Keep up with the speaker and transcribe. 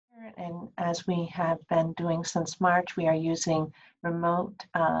and as we have been doing since March, we are using remote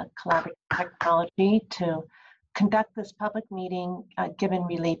collaborative technology to conduct this public meeting, given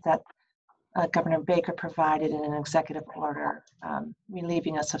relief that Governor Baker provided in an executive order,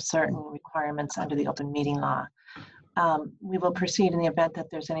 relieving us of certain requirements under the open meeting law. We will proceed in the event that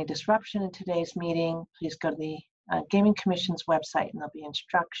there's any disruption in today's meeting. Please go to the Gaming Commission's website and there'll be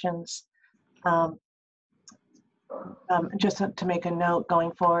instructions. Just to make a note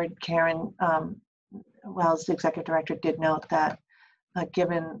going forward, Karen Wells, the Executive Director, did note that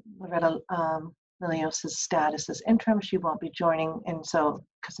given Loretta Lilios's status as interim, she won't be joining, and so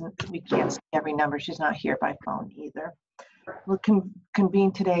because we can't see every number, she's not here by phone either. We'll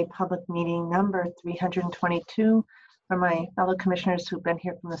convene today public meeting number 322 for my fellow commissioners who've been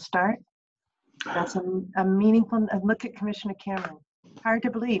here from the start. That's a meaningful look at Commissioner Cameron. Hard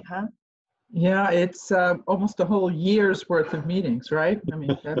to believe, huh? Yeah, it's almost a whole year's worth of meetings, right? I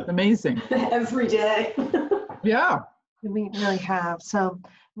mean, that's amazing. Every day. Yeah. We really have. So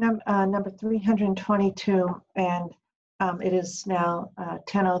number 322, and it is now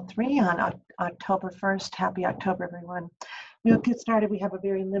 10:03 on October 1st. Happy October, everyone. We'll get started. We have a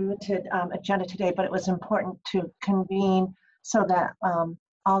very limited agenda today, but it was important to convene so that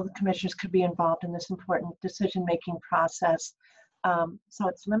all the commissioners could be involved in this important decision-making process. So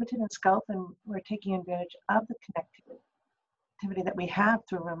it's limited in scope, and we're taking advantage of the connectivity that we have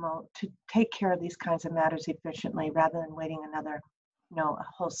through remote to take care of these kinds of matters efficiently rather than waiting another, a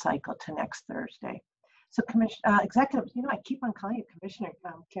whole cycle to next Thursday. So Executive, I keep on calling you Commissioner,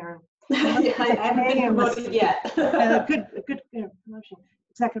 Karen. I haven't been promoted yet. Good promotion.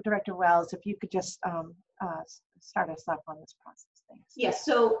 Executive Director Wells, if you could just start us off on this process. Thanks. Yes,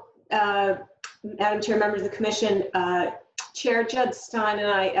 so Madam Chair, members of the Commission, Chair Judd Stein and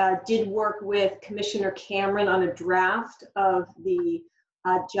I did work with Commissioner Cameron on a draft of the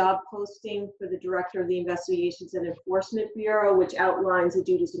job posting for the Director of the Investigations and Enforcement Bureau, which outlines the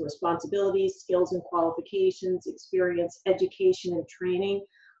duties and responsibilities, skills and qualifications, experience, education, and training.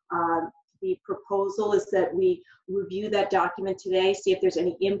 The proposal is that we review that document today, see if there's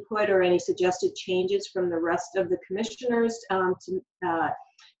any input or any suggested changes from the rest of the commissioners to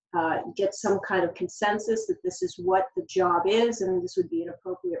get some kind of consensus that this is what the job is and this would be an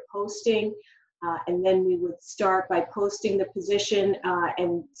appropriate posting. And then we would start by posting the position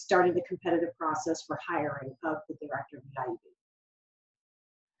and starting the competitive process for hiring of the Director of the IEB.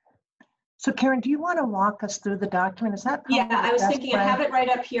 So Karen, do you want to walk us through the document? Is that Yeah, I was thinking I have it right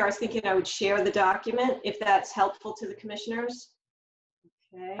up here. I was thinking I would share the document if that's helpful to the commissioners.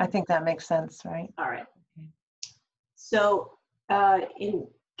 Okay. I think that makes sense, right? All right. Okay. So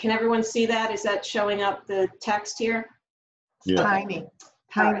can everyone see that? Is that showing up the text here? Yeah. Tiny.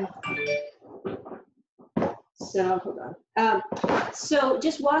 Right. So hold on. So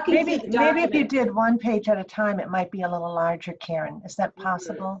just walking through the document. Maybe if you did one page at a time, it might be a little larger, Karen. Is that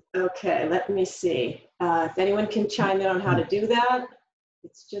possible? Okay, let me see. If anyone can chime in on how to do that.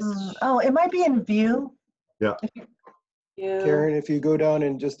 It's just. Oh, it might be in view. Yeah. Karen, if you go down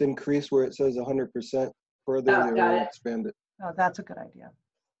and just increase where it says 100% further, got it. Expand it. Oh, that's a good idea.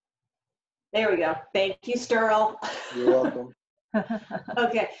 There we go. Thank you, Sterl. You're welcome.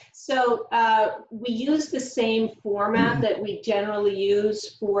 Okay, so we use the same format that we generally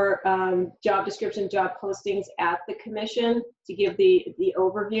use for job description, job postings at the commission to give the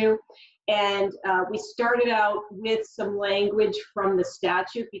overview. And we started out with some language from the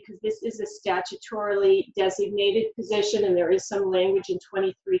statute because this is a statutorily designated position and there is some language in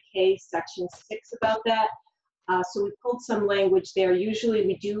 23K section 6 about that. So we pulled some language there. Usually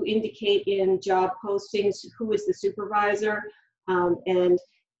we do indicate in job postings who is the supervisor. And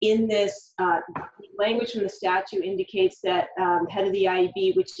in this, language from the statute indicates that head of the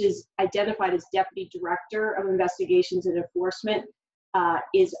IEB, which is identified as Deputy Director of Investigations and Enforcement,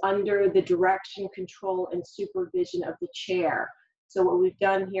 is under the direction, control, and supervision of the chair. So what we've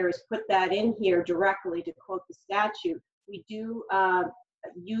done here is put that in here directly to quote the statute. We do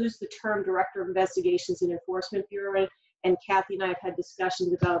use the term Director of Investigations and Enforcement Bureau, and Kathy and I have had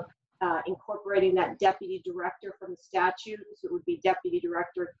discussions about incorporating that Deputy Director from the statute. So it would be Deputy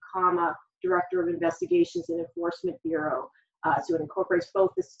Director, comma, Director of Investigations and Enforcement Bureau. So it incorporates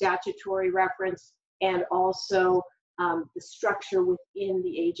both the statutory reference and also the structure within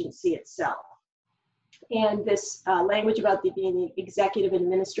the agency itself. And this language about being the executive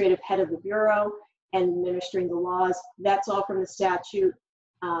administrative head of the Bureau and administering the laws, that's all from the statute.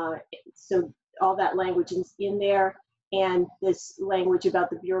 So all that language is in there. And this language about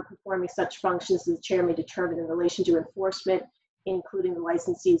the Bureau performing such functions as the chair may determine in relation to enforcement, including the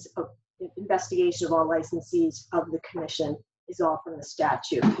licensees of investigation of all licensees of the commission is all from the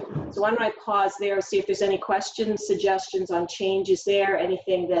statute. So why don't I pause there, see if there's any questions, suggestions on changes there,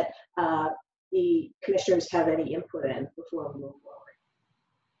 anything that the commissioners have any input in before we move forward.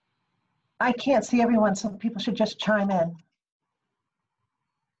 I can't see everyone, so people should just chime in.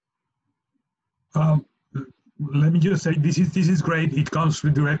 Let me just say, this is great. It comes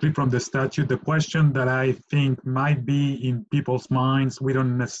directly from the statute. The question that I think might be in people's minds, we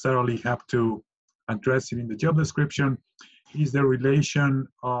don't necessarily have to address it in the job description, is the relation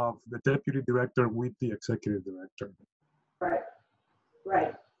of the deputy director with the executive director. Right,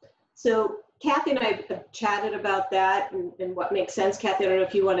 right. So Kathy and I have chatted about that and what makes sense. Kathy, I don't know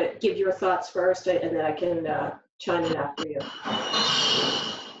if you want to give your thoughts first, and then I can chime in after you.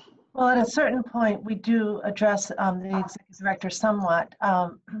 Well, at a certain point, we do address the executive director somewhat.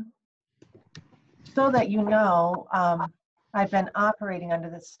 So that you know, I've been operating under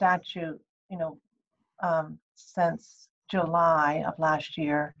this statute, since July of last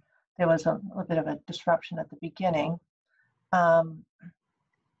year. There was a little bit of a disruption at the beginning.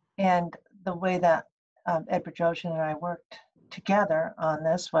 And the way that Ed Bajosian and I worked together on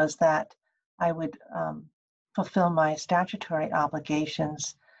this was that I would fulfill my statutory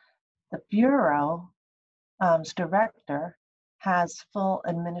obligations. The Bureau's director has full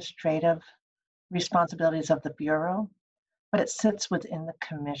administrative responsibilities of the Bureau, but it sits within the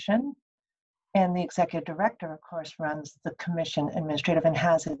commission. And the executive director, of course, runs the commission administrative and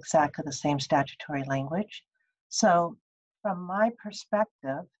has exactly the same statutory language. So from my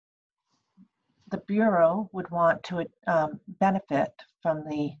perspective, the Bureau would want to benefit from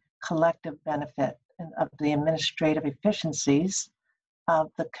the collective benefit of the administrative efficiencies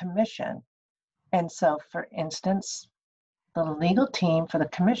of the commission. And so, for instance, the legal team for the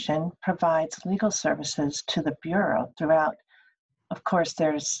commission provides legal services to the Bureau throughout. Of course,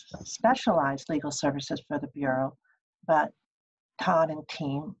 there's specialized legal services for the Bureau, but Todd and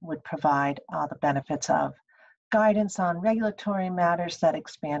team would provide all the benefits of guidance on regulatory matters that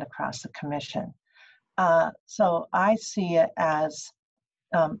expand across the commission. So I see it as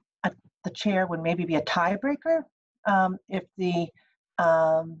the chair would maybe be a tiebreaker if the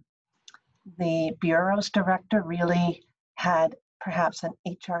Bureau's director really had perhaps an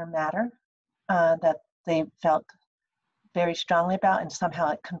HR matter that they felt very strongly about, and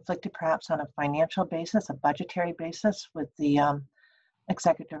somehow it conflicted perhaps on a financial basis, a budgetary basis with the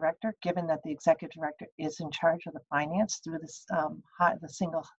executive director, given that the executive director is in charge of the finance through this the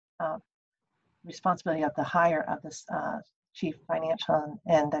single responsibility of the hire of this chief financial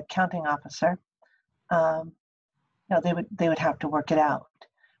and accounting officer. They would have to work it out.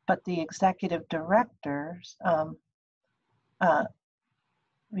 But the executive director's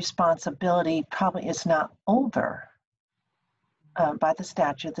responsibility probably is not over. By the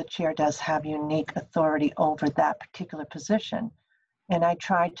statute, the chair does have unique authority over that particular position. And I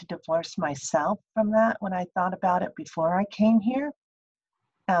tried to divorce myself from that when I thought about it before I came here,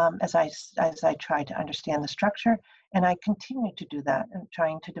 as I tried to understand the structure. And I continue to do that, and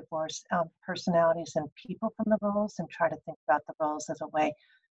trying to divorce personalities and people from the roles and try to think about the roles as a way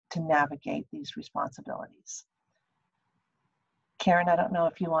to navigate these responsibilities. Karen, I don't know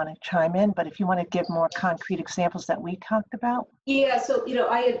if you want to chime in, but if you want to give more concrete examples that we talked about. Yeah, so,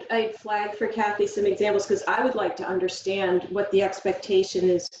 I had flagged for Kathy some examples because I would like to understand what the expectation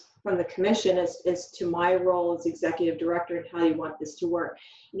is from the commission as to my role as executive director and how you want this to work.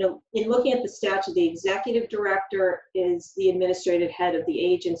 In looking at the statute, the executive director is the administrative head of the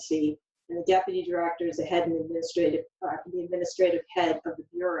agency, and the deputy director is the head and the administrative head of the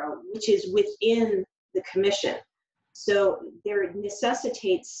Bureau, which is within the commission. So there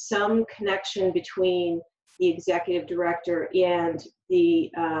necessitates some connection between the executive director and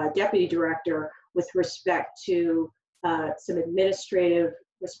the deputy director with respect to some administrative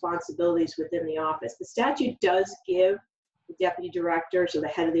responsibilities within the office. The statute does give the deputy director, so the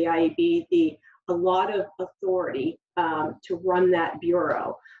head of the IEB, a lot of authority to run that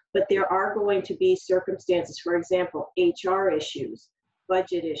bureau. But there are going to be circumstances, for example, HR issues,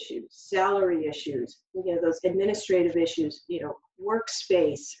 budget issues, salary issues, those administrative issues,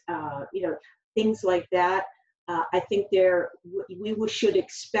 workspace, things like that. I think we should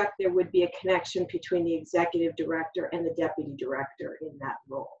expect there would be a connection between the executive director and the deputy director in that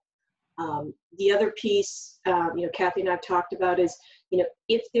role. The other piece, Kathy and I've talked about is,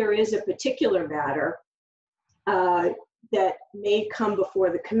 if there is a particular matter that may come before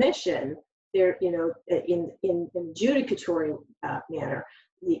the commission, there, in adjudicatory manner,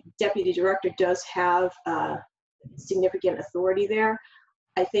 the deputy director does have significant authority there.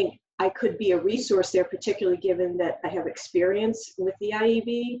 I think I could be a resource there, particularly given that I have experience with the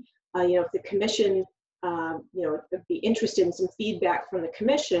IEB. If the commission be interested in some feedback from the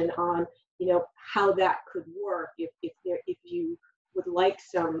commission on, how that could work if you would like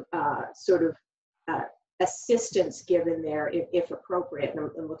some sort of assistance given there if appropriate. And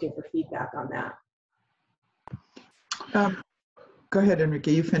I'm looking for feedback on that. Go ahead,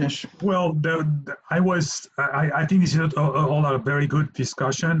 Enrique, you finish. Well, I think this is all a very good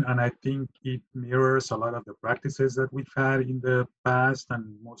discussion, and I think it mirrors a lot of the practices that we've had in the past,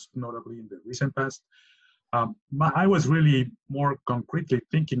 and most notably in the recent past. I was really more concretely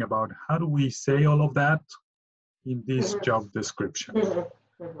thinking about how do we say all of that in this job description.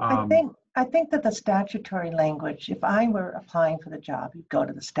 I think that the statutory language, if I were applying for the job, you'd go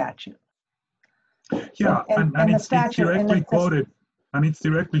to the statute. Yeah, and the it's statute, directly quoted, and it's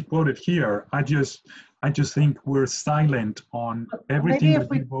directly quoted here. I just think we're silent on everything that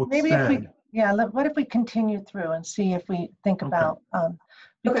we both said. What if we continue through and see if we think about,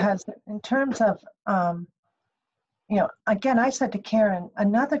 because in terms of, again, I said to Karen,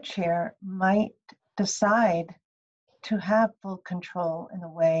 another chair might decide to have full control in a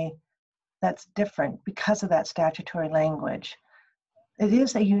way that's different because of that statutory language. It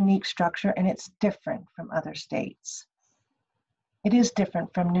is a unique structure, and it's different from other states. It is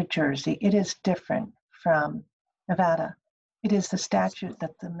different from New Jersey. It is different from Nevada. It is the statute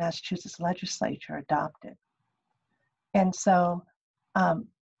that the Massachusetts legislature adopted. And so, I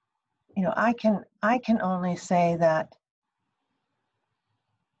can only say that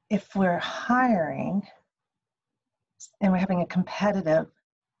if we're hiring and we're having a competitive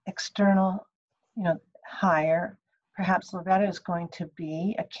external, hire, perhaps Loretta is going to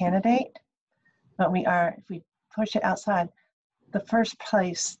be a candidate, but if we push it outside, the first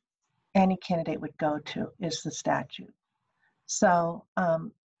place any candidate would go to is the statute. So,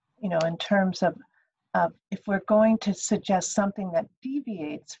 in terms of if we're going to suggest something that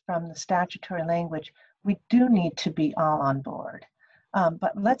deviates from the statutory language, we do need to be all on board.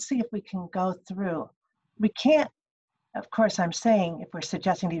 But let's see if we can go through. We can't, of course, I'm saying if we're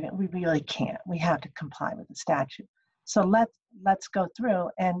suggesting deviant, we really can't. We have to comply with the statute. So let's go through.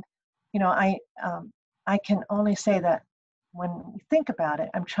 And, I can only say that when we think about it,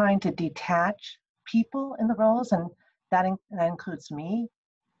 I'm trying to detach people in the roles, and that includes me,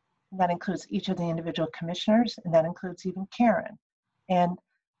 and that includes each of the individual commissioners, and that includes even Karen. And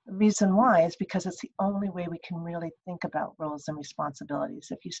the reason why is because it's the only way we can really think about roles and responsibilities.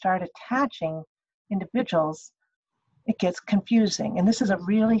 If you start attaching individuals, it gets confusing. And this is a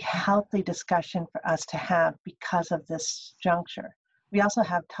really healthy discussion for us to have because of this juncture. We also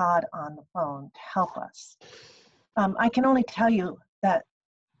have Todd on the phone to help us. I can only tell you that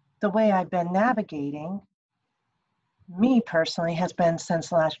the way I've been navigating, me personally, has been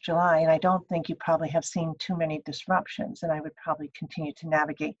since last July, and I don't think you probably have seen too many disruptions, and I would probably continue to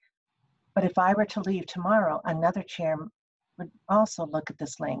navigate. But if I were to leave tomorrow, another chair would also look at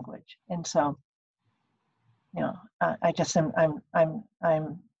this language. And so, I just I'm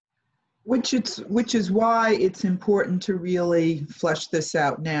which is why it's important to really flesh this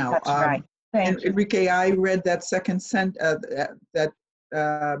out now. That's right. Thank you. Enrique, I read that second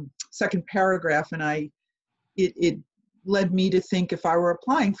second paragraph, and it led me to think if I were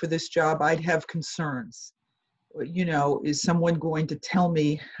applying for this job, I'd have concerns. Is someone going to tell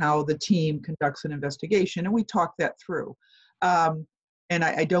me how the team conducts an investigation? And we talked that through. And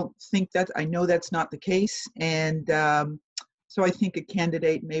I don't think I know that's not the case. And so I think a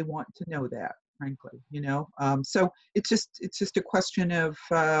candidate may want to know that, frankly, so it's just a question of,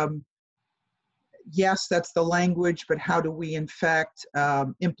 yes, that's the language, but how do we in fact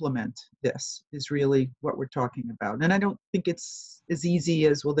implement this is really what we're talking about. And I don't think it's as easy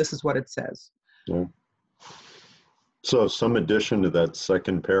as, well, this is what it says. Yeah. So some addition to that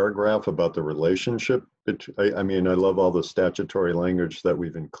second paragraph about the relationship. I mean, I love all the statutory language that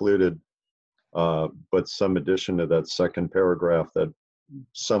we've included, but some addition to that second paragraph that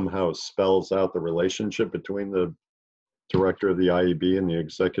somehow spells out the relationship between the director of the IEB and the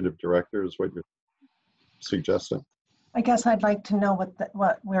executive director is what you're suggesting. I guess I'd like to know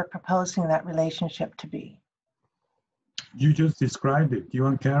what we're proposing that relationship to be. You just described it. You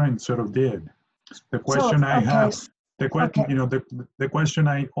and Karen sort of did. The question the question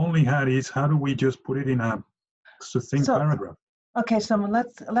I only had is, how do we just put it in a succinct paragraph? Okay, so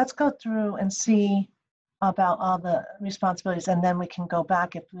let's go through and see about all the responsibilities, and then we can go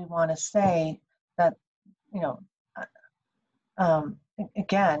back if we want to say that,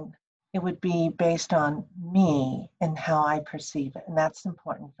 again, it would be based on me and how I perceive it, and that's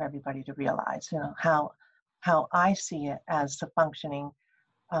important for everybody to realize. How I see it as the functioning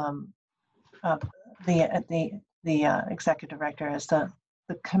of the executive director, as the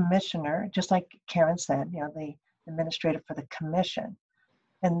the commissioner, just like Karen said, you know, the administrator for the commission.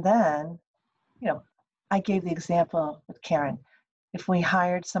 And then, you know, I gave the example with Karen. If we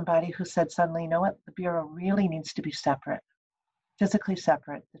hired somebody who said suddenly, you know what, the Bureau really needs to be separate, physically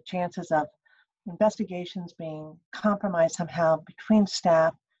separate, the chances of investigations being compromised somehow between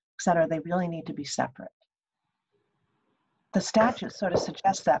staff, et cetera, they really need to be separate. The statute sort of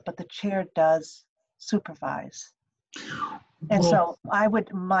suggests that, but the chair does supervise. And so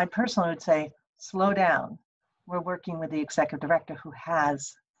my personal would say, slow down. We're working with the executive director who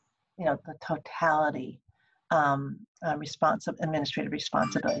has, you know, the totality administrative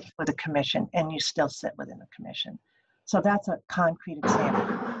responsibility for the commission, and you still sit within the commission. So that's a concrete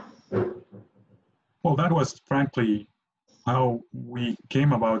example. Well, that was frankly how we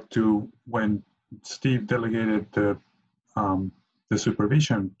came about to when Steve delegated the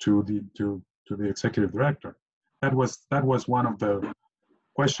supervision to the executive director. That was one of the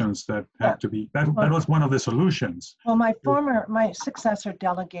questions that had to be, that was one of the solutions. Well, my successor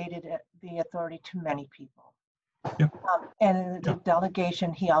delegated the authority to many people. Yep. And the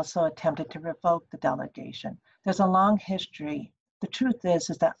delegation, he also attempted to revoke the delegation. There's a long history. The truth is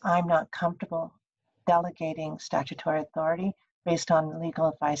that I'm not comfortable delegating statutory authority based on legal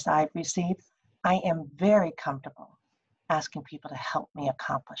advice I've received. I am very comfortable asking people to help me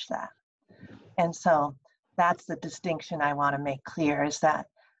accomplish that. And so that's the distinction I want to make clear, is that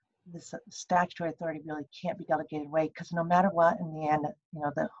this statutory authority really can't be delegated away, because no matter what, in the end, you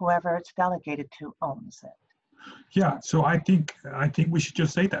know, whoever it's delegated to owns it. Yeah, so I think we should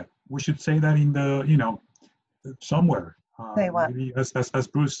just say that. We should say that in the, you know, somewhere. Say what? Maybe as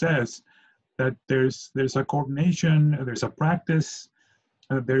Bruce says, that there's a coordination, there's a practice,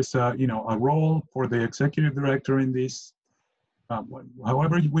 there's a, you know, a role for the executive director in this.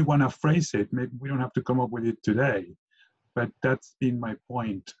 However we want to phrase it, maybe we don't have to come up with it today, but that's been my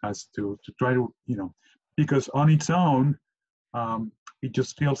point, as to try to, you know, because on its own, it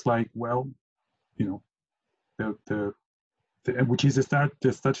just feels like, well, you know, which is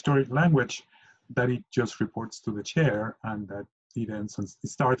the statutory language, that it just reports to the chair, and that it ends and it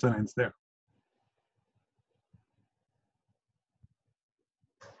starts and ends there.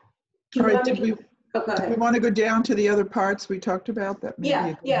 All right, did we want to go down to the other parts we talked about? That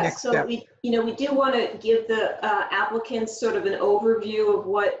maybe next so step. we do want to give the applicants sort of an overview of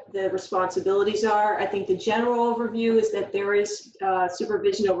what the responsibilities are. I think the general overview is that there is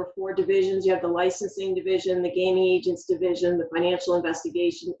supervision over 4 divisions. You have the licensing division, the gaming agents division, the financial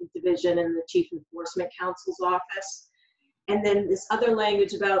investigation division, and the chief enforcement counsel's office. And then this other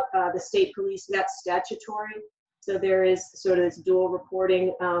language about the state police, that's statutory. So there is sort of this dual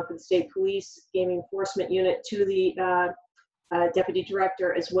reporting for the state police gaming enforcement unit to the deputy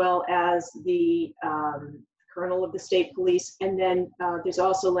director, as well as the colonel of the state police. And then there's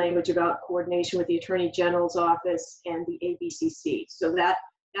also language about coordination with the attorney general's office and the ABCC. So that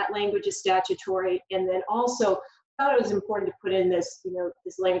language is statutory. And then also, I thought it was important to put in this, you know,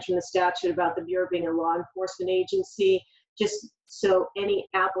 this language from the statute about the Bureau being a law enforcement agency, just so any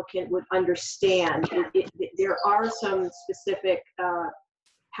applicant would understand. There are some specific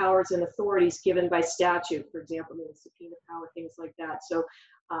powers and authorities given by statute, for example, the subpoena power, things like that. So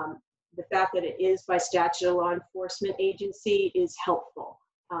the fact that it is by statute a law enforcement agency is helpful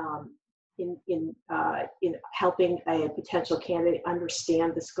in helping a potential candidate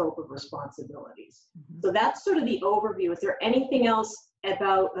understand the scope of responsibilities. Mm-hmm. So that's sort of the overview. Is there anything else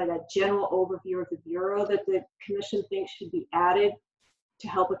about a general overview of the Bureau that the Commission thinks should be added to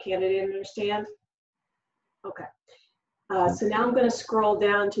help a candidate understand? Okay. So now I'm going to scroll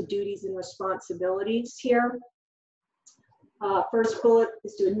down to duties and responsibilities here. First bullet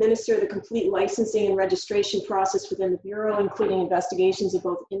is to administer the complete licensing and registration process within the Bureau, including investigations of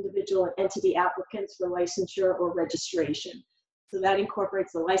both individual and entity applicants for licensure or registration. So that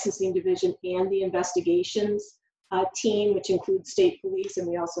incorporates the licensing division and the investigations team, which includes state police, and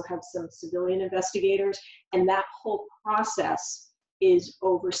we also have some civilian investigators. And that whole process is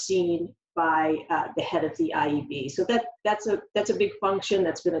overseen by the head of the IEB. So that's a big function.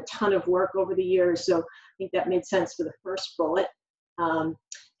 That's been a ton of work over the years. So I think that made sense for the first bullet. And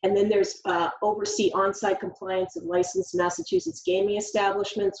then there's oversee on-site compliance of licensed Massachusetts gaming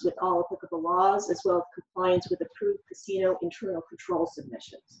establishments with all applicable laws, as well as compliance with approved casino internal control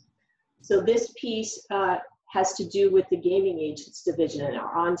submissions. So this piece has to do with the gaming agents division and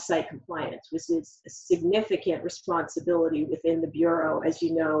our on-site compliance, which is a significant responsibility within the Bureau. As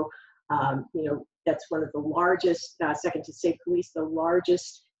you know, that's one of the largest, second to state police, the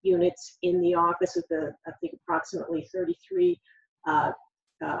largest units in the office with I think approximately 33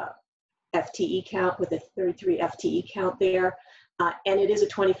 FTE count, with a 33 FTE count there. And it is a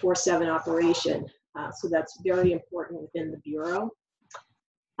 24/7 operation. So that's very important within the Bureau.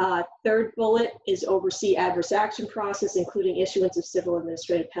 Third bullet is oversee adverse action process, including issuance of civil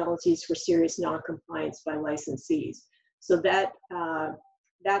administrative penalties for serious non-compliance by licensees. So that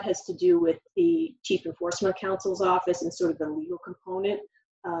has to do with the Chief Enforcement Counsel's office and sort of the legal component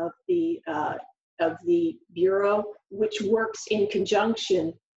of the Bureau, which works in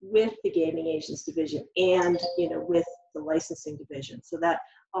conjunction with the Gaming Agents Division and with the Licensing Division. So that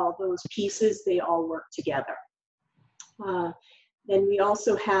all those pieces, they all work together. Then we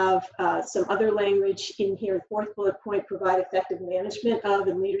also have some other language in here. The fourth bullet point: provide effective management of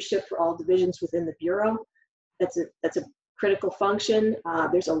and leadership for all divisions within the Bureau. That's a critical function.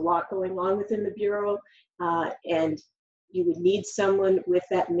 There's a lot going on within the Bureau, and you would need someone with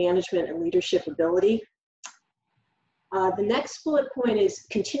that management and leadership ability. The next bullet point is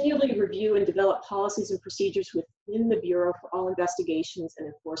continually review and develop policies and procedures within the Bureau for all investigations and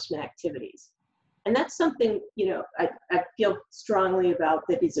enforcement activities. And that's something, I feel strongly about,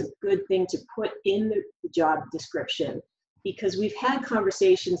 that is a good thing to put in the job description, because we've had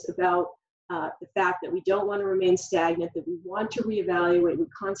conversations about the fact that we don't want to remain stagnant, that we want to reevaluate, we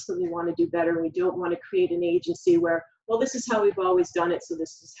constantly want to do better, and we don't want to create an agency where, well, this is how we've always done it, so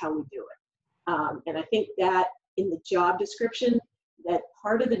this is how we do it. And I think that in the job description, that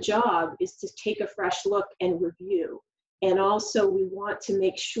part of the job is to take a fresh look and review. And also we want to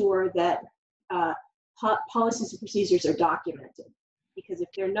make sure that policies and procedures are documented, because if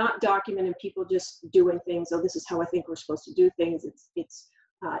they're not documented, people just doing things, oh, this is how I think we're supposed to do things, it's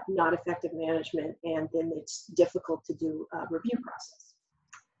not effective management, and then it's difficult to do a review process.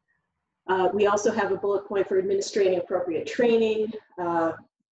 We also have a bullet point for administrating appropriate training,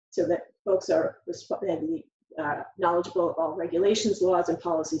 so that folks are knowledgeable of all regulations, laws, and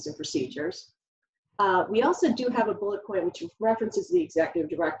policies and procedures. We also do have a bullet point which references the executive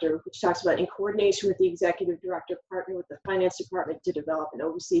director, which talks about, in coordination with the executive director, partner with the finance department to develop and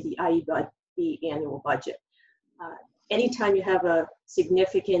oversee the IEB annual budget. Anytime you have a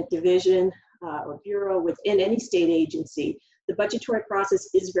significant division or bureau within any state agency, the budgetary process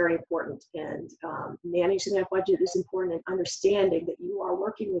is very important, and managing that budget is important, and understanding that you are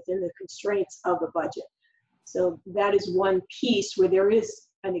working within the constraints of a budget. So that is one piece where there is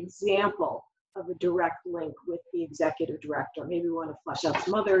an example of a direct link with the executive director. Maybe we want to flesh out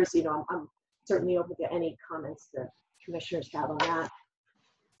some others. I'm certainly open to any comments that commissioners have on that.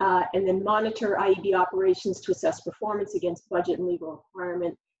 And then monitor IEB operations to assess performance against budget and legal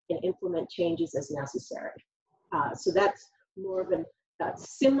requirement, and implement changes as necessary. So that's more of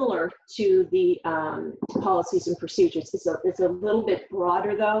similar to the policies and procedures. It's a little bit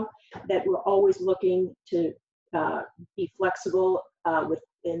broader, though, that we're always looking to be flexible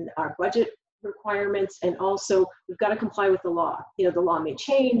within our budget requirements, and also we've got to comply with the law. The law may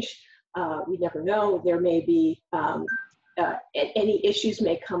change. We never know. There may be any issues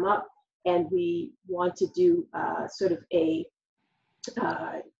may come up, and we want to do sort of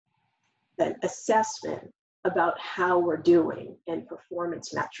an assessment about how we're doing and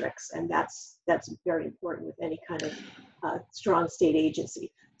performance metrics, and that's very important with any kind of strong state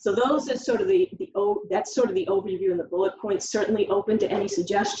agency. So those are sort of that's sort of the overview and the bullet points. Certainly open to any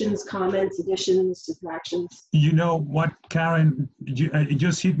suggestions, comments, additions, subtractions. You know what, Karen, it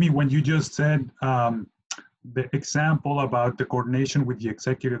just hit me when you just said the example about the coordination with the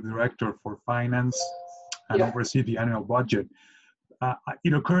executive director for finance and oversee the annual budget.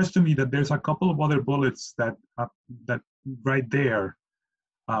 It occurs to me that there's a couple of other bullets that right there,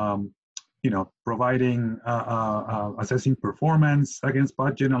 providing, assessing performance against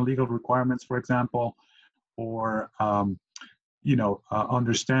budget and legal requirements, for example, or,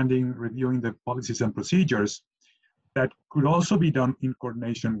 understanding, reviewing the policies and procedures that could also be done in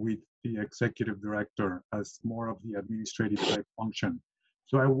coordination with the executive director as more of the administrative type function.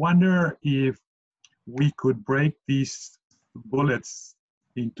 So I wonder if we could break these bullets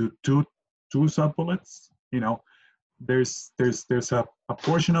into two sub bullets. There's a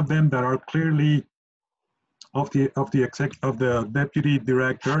portion of them that are clearly of the deputy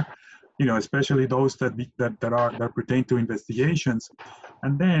director, especially those that pertain to investigations,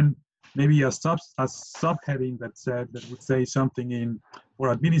 and then maybe a subheading that would say something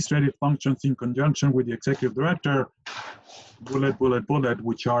for administrative functions in conjunction with the executive director, bullet,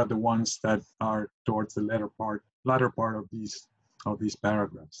 which are the ones that are towards the latter part of these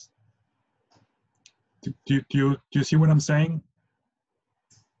paragraphs. Do you see what I'm saying?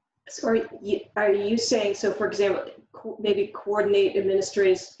 So are you saying, so for example, maybe coordinate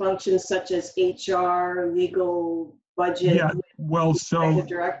administrative functions such as HR, legal, budget? Yeah, well, so the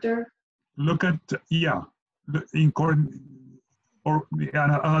director? look at, or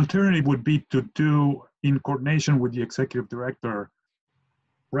an alternative would be to do, in coordination with the executive director,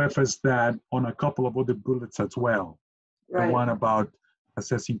 preface that on a couple of other bullets as well. Right. The one about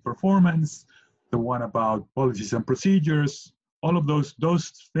assessing performance, the one about policies and procedures, all of those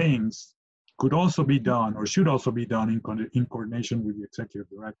things could also be done, or should also be done in coordination with the executive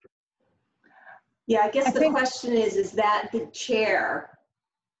director. Yeah, I guess the question is that the chair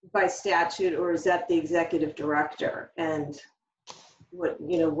by statute, or is that the executive director? And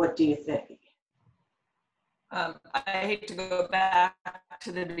what do you think? I hate to go back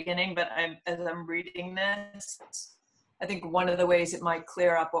to the beginning, but as I'm reading this, I think one of the ways it might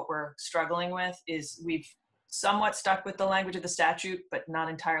clear up what we're struggling with is we've somewhat stuck with the language of the statute, but not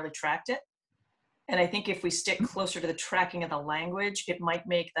entirely tracked it. And I think if we stick closer to the tracking of the language, it might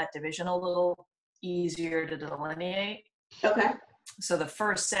make that division a little easier to delineate. Okay. So the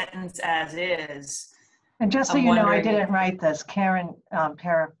first sentence as is. And just so you know, I didn't write this. Karen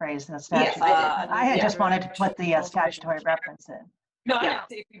paraphrased the statute. Yes, I did. I had just wanted to put the statutory reference in. No, yeah.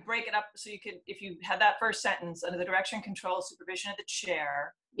 If you break it up, so you can, if you have that first sentence, under the direction, control, supervision of the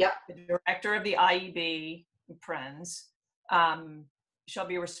chair, yep, the director of the IEB, PRENS, shall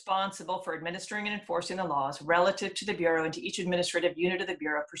be responsible for administering and enforcing the laws relative to the Bureau and to each administrative unit of the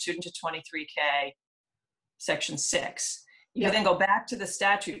Bureau pursuant to 23K, Section 6. You can then go back to the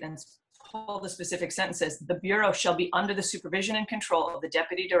statute and pull the specific sentences. The Bureau shall be under the supervision and control of the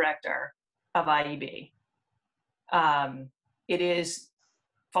Deputy Director of IEB. It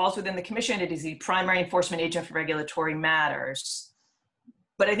falls within the commission. It is the primary enforcement agent for regulatory matters.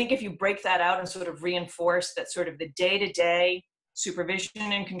 But I think if you break that out and sort of reinforce that sort of the day-to-day supervision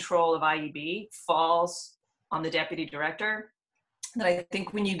and control of IEB falls on the deputy director, then I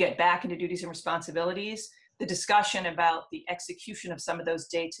think when you get back into duties and responsibilities, the discussion about the execution of some of those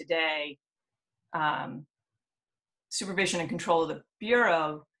day-to-day supervision and control of the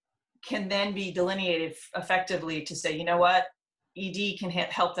Bureau can then be delineated effectively to say, you know what, ED can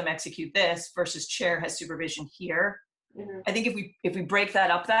help them execute this versus chair has supervision here. Mm-hmm. I think if we break that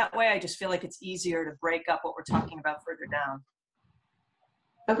up that way, I just feel like it's easier to break up what we're talking about further down.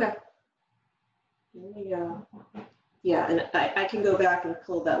 Okay. Yeah, and I can go back and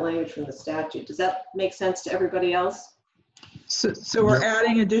pull that language from the statute. Does that make sense to everybody else? So we're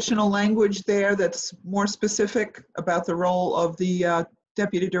adding additional language there that's more specific about the role of the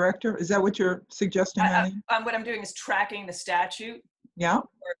deputy director. Is that what you're suggesting, Eileen? What I'm doing is tracking the statute. Yeah.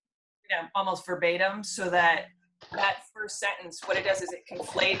 Or, almost verbatim, so that first sentence, what it does is it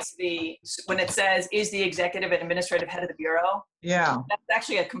conflates when it says, is the executive and administrative head of the Bureau? Yeah. That's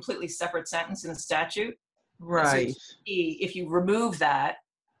actually a completely separate sentence in the statute. Right. So if you remove that,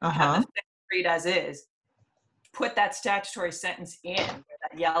 have the read as is, put that statutory sentence in where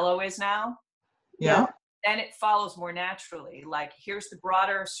that yellow is now. Yeah. Then it follows more naturally. Like, here's the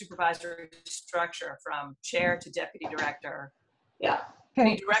broader supervisory structure from chair to deputy director. Yeah.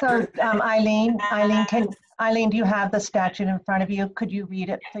 Okay, so Eileen, do you have the statute in front of you? Could you read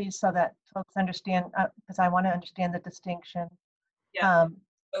it, please, so that folks understand? Because I want to understand the distinction. Yeah.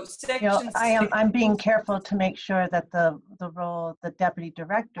 I'm being careful to make sure that the role of the deputy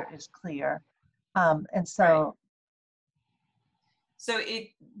director is clear, and so. Right. So it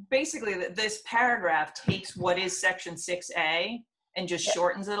basically, this paragraph takes what is Section 6A and just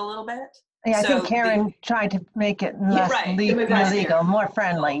shortens it a little bit. Yeah, I think Karen tried to make it less legal, more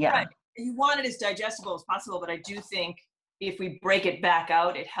friendly. Yeah. Right. You want it as digestible as possible, but I do think if we break it back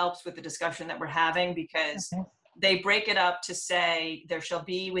out, it helps with the discussion that we're having, because they break it up to say there shall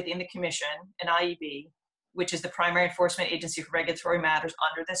be within the commission an IEB, which is the primary enforcement agency for regulatory matters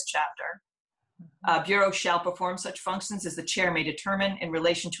under this chapter. Bureau shall perform such functions as the chair may determine in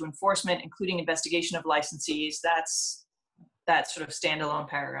relation to enforcement, including investigation of licensees. That's that sort of standalone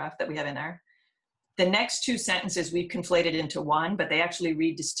paragraph that we have in there. The next two sentences we've conflated into one, but they actually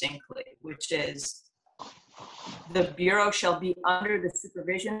read distinctly, which is, the Bureau shall be under the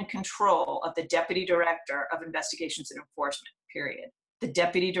supervision and control of the Deputy Director of Investigations and Enforcement, period. The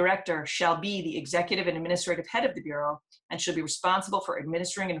Deputy Director shall be the executive and administrative head of the Bureau and should be responsible for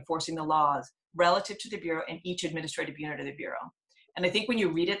administering and enforcing the laws relative to the Bureau and each administrative unit of the Bureau. And I think when you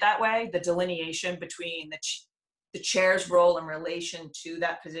read it that way, the delineation between the chair's role in relation to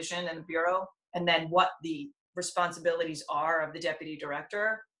that position and the Bureau, and then what the responsibilities are of the Deputy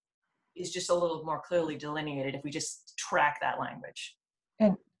Director, is just a little more clearly delineated if we just track that language.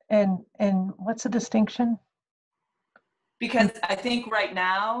 And what's the distinction? Because I think right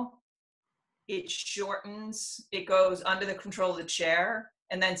now it shortens, it goes under the control of the chair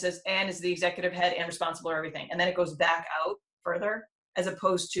and then says, and is the executive head and responsible for everything. And then it goes back out further, as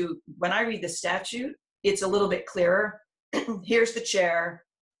opposed to when I read the statute, it's a little bit clearer. here's the chair.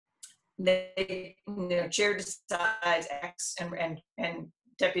 They, chair decides X, and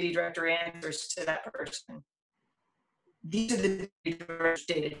deputy director answers to that person. These are the director's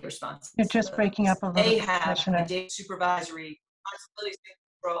day-to-day responsibilities. You're just breaking up a little They bit, have Commissioner. the supervisory responsibilities and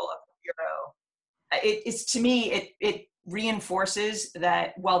control of the bureau. It's, to me, it reinforces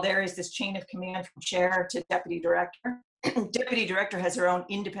that while there is this chain of command from chair to deputy director, deputy director has their own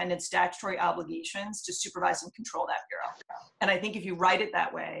independent statutory obligations to supervise and control that bureau. And I think if you write it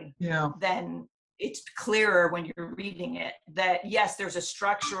that way, then it's clearer when you're reading it that yes, there's a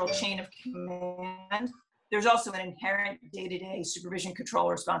structural chain of command. There's also an inherent day-to-day supervision control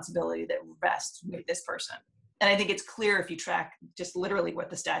responsibility that rests with this person. And I think it's clear if you track just literally what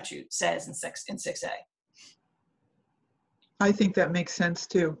the statute says in 6A. I think that makes sense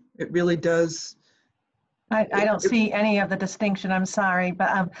too. It really does. I don't see any of the distinction. I'm sorry, but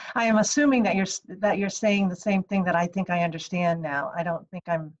I am assuming that you're saying the same thing that I think I understand now. I don't,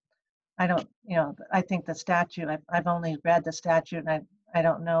 I think the statute, I've only read the statute, and I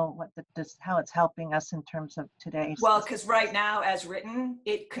don't know how it's helping us in terms of today's. Well, because right now, as written,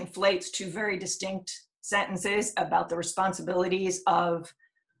 it conflates two very distinct sentences about the responsibilities of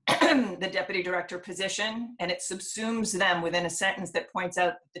the deputy director position, and it subsumes them within a sentence that points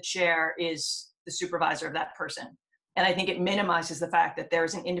out that the chair is the supervisor of that person. And I think it minimizes the fact that there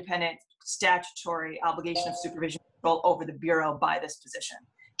is an independent statutory obligation of supervision control over the bureau by this position.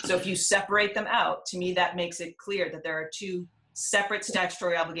 So if you separate them out, to me, that makes it clear that there are two separate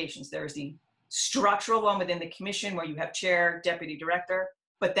statutory obligations. There's the structural one within the commission where you have chair, deputy director,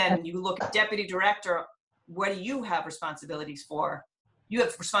 but then you look at deputy director, what do you have responsibilities for? You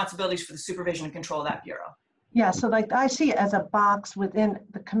have responsibilities for the supervision and control of that bureau. Yeah, so like I see it as a box within,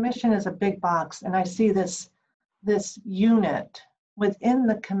 the commission is a big box, and I see this unit within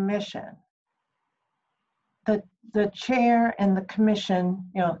the commission. The chair and the commission,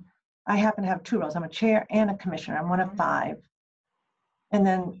 I happen to have two roles. I'm a chair and a commissioner. I'm one of 5. And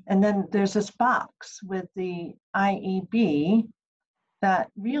then there's this box with the IEB that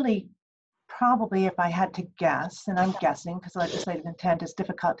really probably, if I had to guess, and I'm guessing because legislative intent is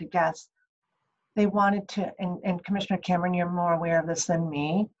difficult to guess, they wanted to, and Commissioner Cameron, you're more aware of this than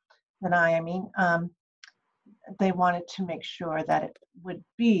I mean, they wanted to make sure that it would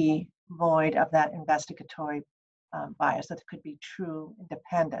be void of that investigatory bias, that it could be true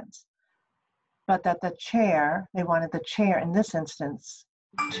independence. But that they wanted the chair in this instance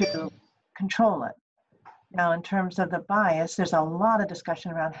to control it. Now, in terms of the bias, there's a lot of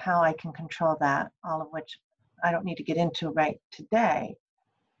discussion around how I can control that, all of which I don't need to get into right today,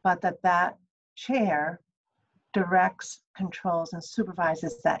 but that chair directs, controls, and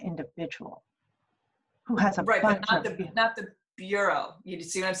supervises that individual who has a right, bunch but not the bureau. You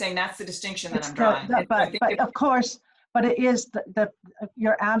see what I'm saying? That's the distinction that I'm drawing. But of course, but it is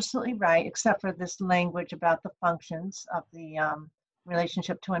you're absolutely right, except for this language about the functions of the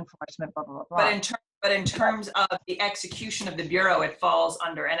relationship to enforcement, blah, blah, blah. But in terms of the execution of the bureau, it falls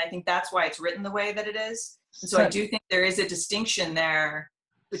under, and I think that's why it's written the way that it is. And so I do think there is a distinction there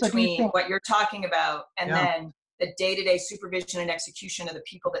between what you're talking about and then the day-to-day supervision and execution of the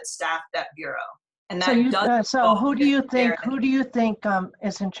people that staff that bureau. And that so who do you think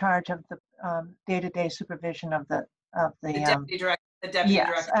is in charge of the day-to-day supervision of the deputy director? The deputy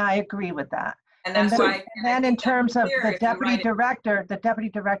director. I agree with that. And that's why. And then in terms of the deputy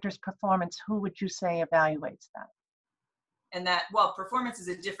director's performance, who would you say evaluates that? And that, well, performance is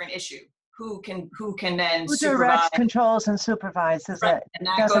a different issue. Who can then who supervise? Directs, controls, and supervises it? And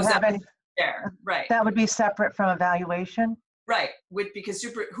that goes up there, right? That would be separate from evaluation. Right, because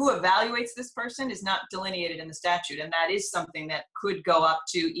who evaluates this person is not delineated in the statute, and that is something that could go up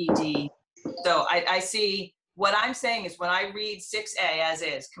to ED. So I see. What I'm saying is when I read 6A as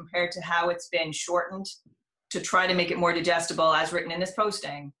is, compared to how it's been shortened to try to make it more digestible as written in this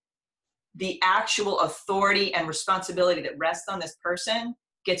posting, the actual authority and responsibility that rests on this person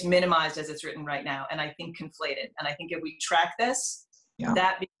gets minimized as it's written right now, and I think conflated. And I think if we track this,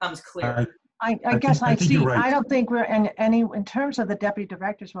 that becomes clear. I guess I see. Right. I don't think we're in terms of the deputy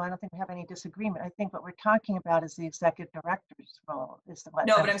director's role. I don't think we have any disagreement. I think what we're talking about is the executive director's role.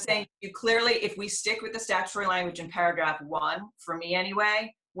 No, but I'm saying you clearly, if we stick with the statutory language in paragraph 1, for me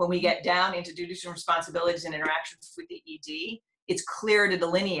anyway, when we get down into duties and responsibilities and interactions with the ED, it's clear to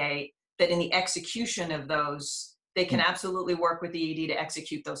delineate that in the execution of those, they can absolutely work with the ED to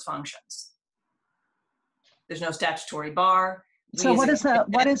execute those functions. There's no statutory bar. So what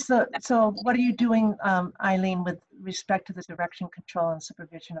are you doing, Eileen, with respect to the direction, control, and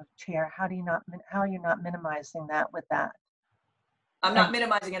supervision of chair? How are you not minimizing that with that? I'm not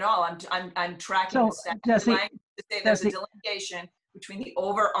minimizing at all. I'm tracking the statutory language to say does there's a the, delineation between the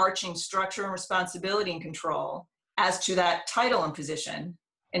overarching structure and responsibility and control as to that title and position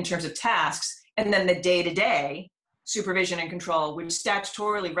in terms of tasks, and then the day-to-day supervision and control, which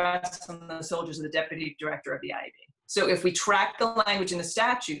statutorily rests on the shoulders of the deputy director of the IAB. So if we track the language in the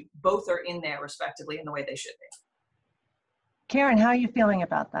statute, both are in there respectively in the way they should be. Karen, how are you feeling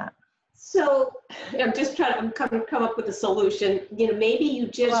about that? So I'm just trying to come up with a solution. You know, maybe you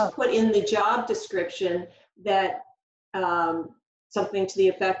just put in the job description that something to the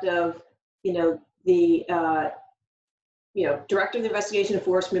effect of, you know, the Director of the Investigation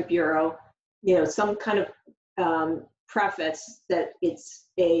Enforcement Bureau, you know, some kind of preface that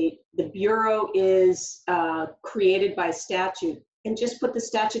the Bureau is created by statute, and just put the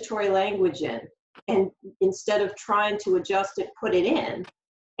statutory language in. And instead of trying to adjust it, put it in.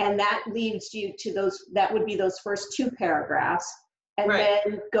 And that leads you to that would be those first two paragraphs, and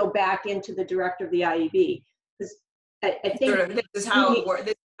then go back into the director of the IEB. Because I think this is how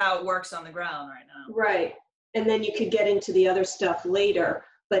it works on the ground right now. Right. And then you could get into the other stuff later.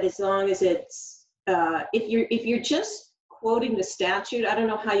 But as long as it's, if you're just quoting the statute, I don't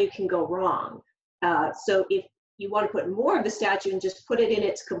know how you can go wrong. So if you want to put more of the statute and just put it in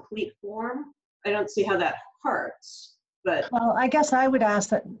its complete form, I don't see how that hurts. But well, I guess I would ask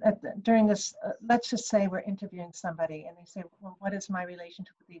that during this, let's just say we're interviewing somebody and they say, well, what is my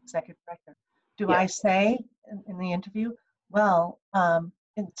relationship with the executive director? Do I say in the interview, well,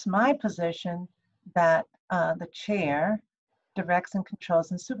 it's my position that the chair directs and controls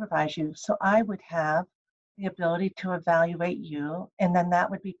and supervises you. So I would have the ability to evaluate you, and then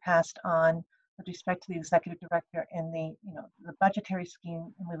that would be passed on with respect to the executive director and the budgetary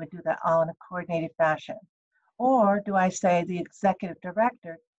scheme, and we would do that all in a coordinated fashion. Or do I say the executive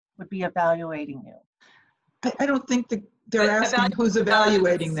director would be evaluating you? I don't think that they're asking who's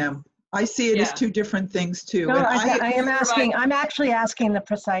evaluating them. I see it as two different things too. No, And I'm actually asking the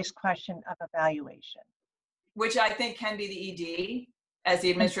precise question of evaluation. Which I think can be the ED as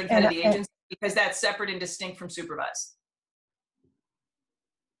the administrative head of the agency, because that's separate and distinct from supervise.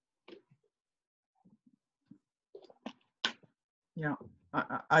 Yeah.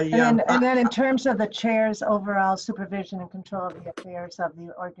 And then in terms of the chair's overall supervision and control of the affairs of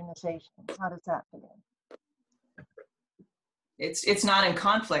the organization, how does that fit in? It's not in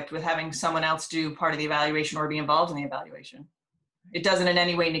conflict with having someone else do part of the evaluation or be involved in the evaluation. It doesn't in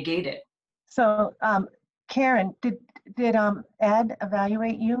any way negate it. So Karen, did Ed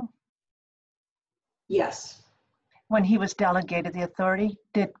evaluate you? Yes. When he was delegated the authority?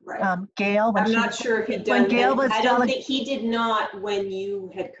 Did Gail? I'm not sure if he'd done that. I don't think he did not when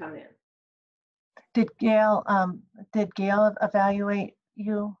you had come in. Did Gail evaluate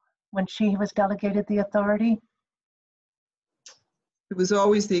you when she was delegated the authority? It was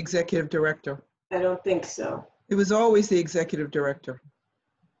always the executive director. I don't think so. It was always the executive director.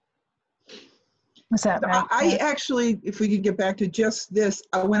 Was that right? I actually, if we could get back to just this,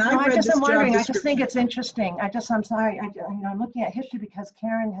 when I read this job wondering. description, I just think it's interesting. I'm sorry. I'm looking at history because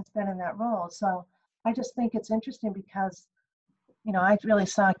Karen has been in that role. So I just think it's interesting because, I really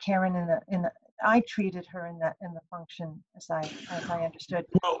saw Karen I treated her in the function as I understood.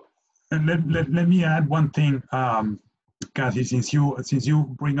 Well, and let me add one thing, Kathy, since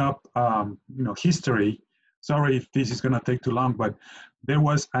you bring up history. Sorry if this is going to take too long, but there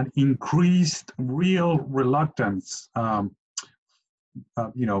was an increased real reluctance, as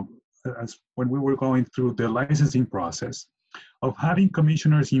when we were going through the licensing process, of having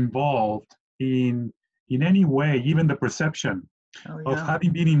commissioners involved in any way, even the perception of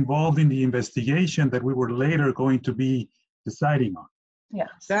having been involved in the investigation that we were later going to be deciding on. Yes.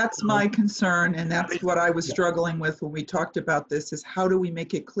 That's my concern, and that's what I was struggling with when we talked about this, is how do we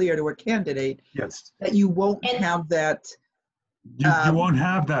make it clear to a candidate that you won't have that. You won't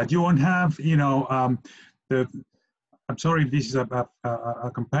have that. You won't have, I'm sorry if this is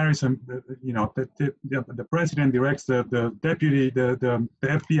a comparison, the president directs the deputy, the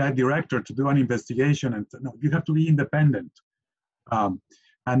FBI director to do an investigation, and no, you have to be independent.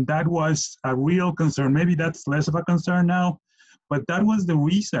 And that was a real concern. Maybe that's less of a concern now, but that was the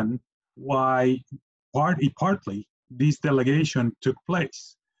reason why partly this delegation took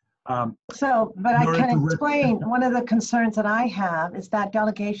place. But I can explain, one of the concerns that I have is that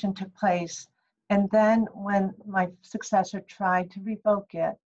delegation took place, and then when my successor tried to revoke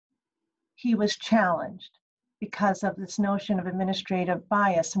it, he was challenged because of this notion of administrative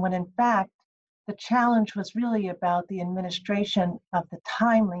bias, when in fact, the challenge was really about the administration of the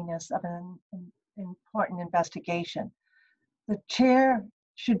timeliness of an important investigation. The chair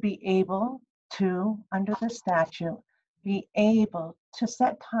should be able to, under the statute, be able to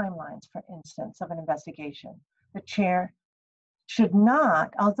set timelines, for instance, of an investigation. the chair should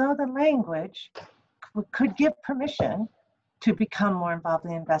not, although the language could give permission to become more involved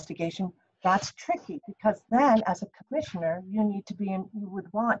in the investigation, that's tricky because then as a commissioner, you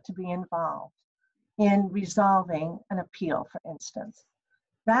would want to be involved in resolving an appeal, for instance.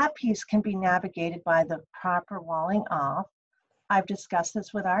 That piece can be navigated by the proper walling off. I've discussed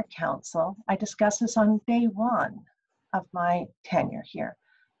this with our council. I discussed this on day one of my tenure here.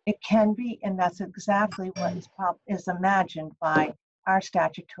 It can be, and that's exactly what is imagined by our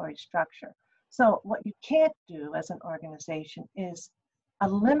statutory structure. So what you can't do as an organization is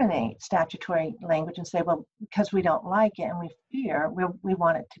eliminate statutory language and say, well, because we don't like it and we fear, we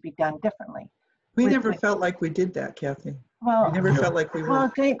want it to be done differently. We never felt like we did that, Kathy. Well, We never felt like we were.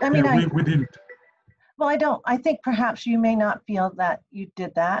 Well, I mean, Yeah, we didn't. Well, I think perhaps you may not feel that you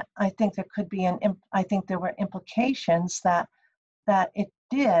did that. I think there could be I think there were implications that it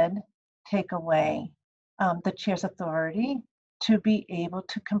did take away the chair's authority to be able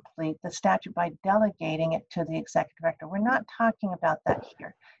to complete the statute by delegating it to the executive director. We're not talking about that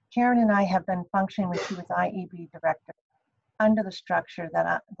here. Karen and I have been functioning when she was IEB director under the structure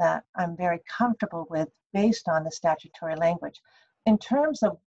that I'm very comfortable with based on the statutory language. In terms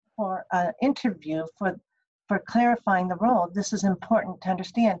of for an interview for clarifying the role, this is important to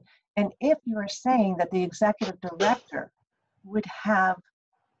understand. And if you are saying that the executive director would have,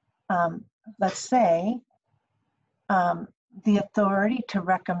 let's say, the authority to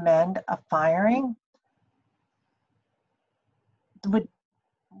recommend a firing,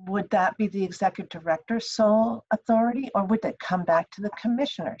 would that be the executive director's sole authority, or would it come back to the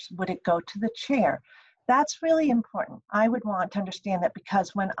commissioners? Would it go to the chair? That's really important. I would want to understand that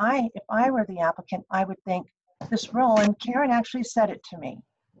because if I were the applicant, I would think this role, and Karen actually said it to me,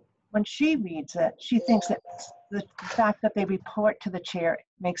 when she reads it, she thinks that the fact that they report to the chair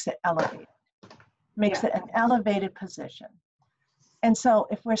makes it elevated, makes it an elevated position. And so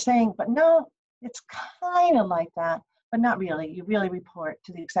if we're saying, but no, it's kind of like that, but not really. You really report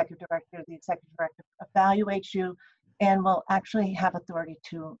to the executive director. The executive director evaluates you and will actually have authority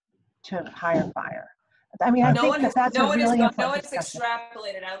to hire and fire. I mean, I think that's a really important discussion. No one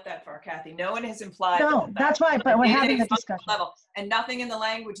has extrapolated out that far, Kathy. No one has implied. No, that's why, but we're having a discussion. Level, and nothing in the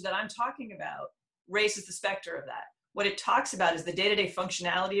language that I'm talking about raises the specter of that. What it talks about is the day-to-day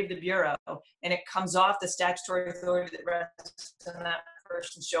functionality of the Bureau, and it comes off the statutory authority that rests on that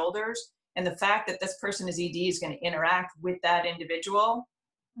person's shoulders. And the fact that this person as ED is going to interact with that individual.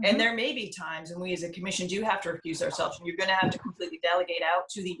 Mm-hmm. And there may be times when we as a commission do have to recuse ourselves, and you're going to have to completely delegate out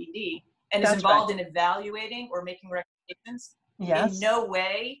to the ED and is involved in evaluating or making recommendations. Yes. In no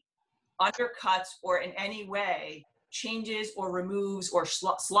way undercuts or in any way changes or removes or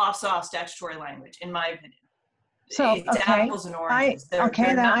sloughs off statutory language, in my opinion. So, it's apples and oranges.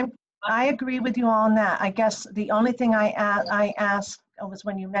 I agree with you on that. I guess the only thing I asked was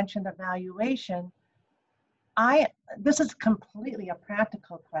when you mentioned evaluation. This is completely a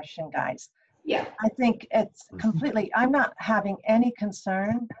practical question, guys. Yeah. I think it's completely, I'm not having any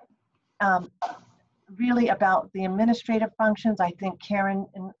concern really about the administrative functions. I think Karen,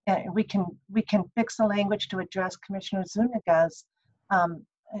 we can fix the language to address Commissioner Zuniga's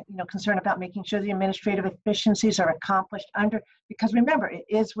concern about making sure the administrative efficiencies are accomplished because remember, it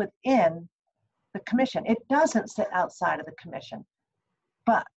is within the commission. It doesn't sit outside of the commission.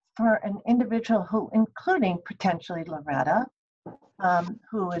 But for an individual who, including potentially Loretta,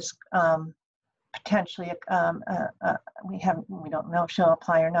 who is potentially, we don't know if she'll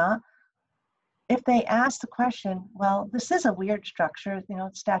apply or not. If they ask the question, well, this is a weird structure,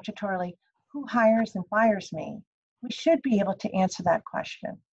 statutorily, who hires and fires me? We should be able to answer that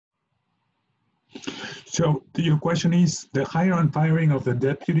question. So your question is the hire and firing of the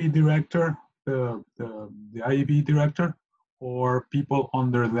deputy director, the IEB director, or people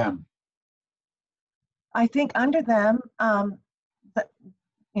under them? I think under them, I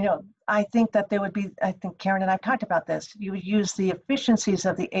think that there would be, I think Karen and I've talked about this, you would use the efficiencies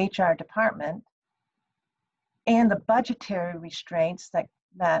of the HR department and the budgetary restraints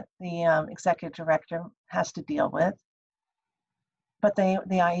that the executive director has to deal with. But the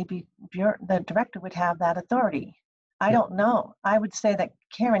IEB, the director would have that authority. I don't know. I would say that,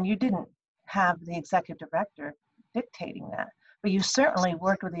 Karen, you didn't have the executive director dictating that, but you certainly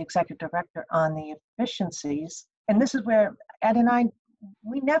worked with the executive director on the efficiencies. And this is where Ed and I,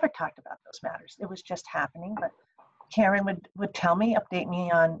 we never talked about those matters. It was just happening, but Karen would tell me, update me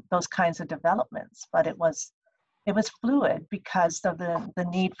on those kinds of developments, but it was fluid because of the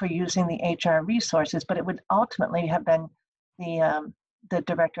need for using the HR resources, but it would ultimately have been the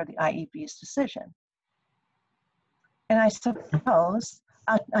director of the IEB's decision. And I suppose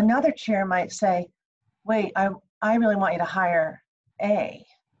another chair might say, wait, I really want you to hire A.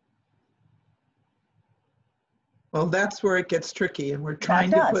 Well, that's where it gets tricky, and we're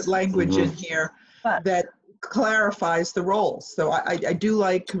trying to does. put language in here But that clarifies the roles. So I do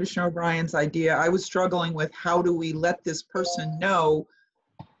like Commissioner O'Brien's idea. I was struggling with how do we let this person know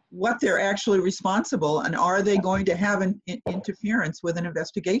what they're actually responsible, and are they going to have an interference with an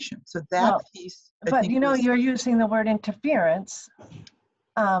investigation? So that Well, piece, but you know, you're using the word interference.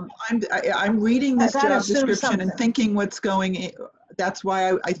 I'm reading this that job assumes description and something. thinking what's going in. That's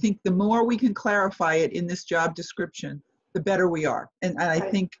why I think the more we can clarify it in this job description, the better we are. And I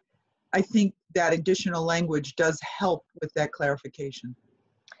Right. think that additional language does help with that clarification.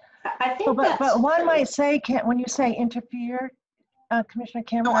 I think But one might say, when you say interfere, Commissioner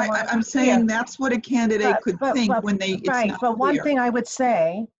Cameron, No, I'm saying that's what a candidate could think when it's right. not But one clear. thing I would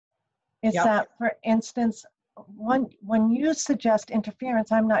say is Yep. that, for instance, when you suggest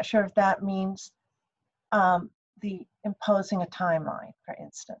interference, I'm not sure if that means the imposing a timeline, for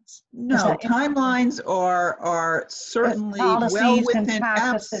instance. No, timelines are certainly well policies and within,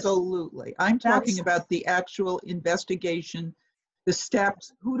 practices. absolutely. I'm talking about the actual investigation, the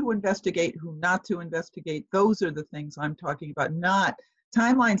steps, who to investigate, who not to investigate. Those are the things I'm talking about, not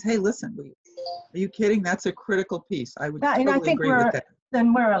timelines. Hey, listen, are you kidding? That's a critical piece. I would totally I think agree with that.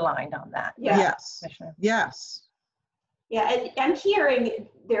 then we're aligned on that. Yeah. Yes, Commissioner. yes. Yeah, I'm hearing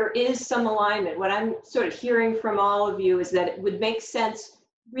there is some alignment. What I'm sort of hearing from all of you is that it would make sense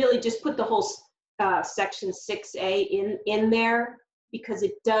really just put the whole section 6A in there, because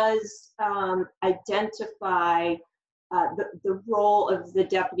it does identify the role of the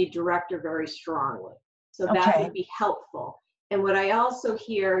deputy director very strongly. So that would be helpful. And what I also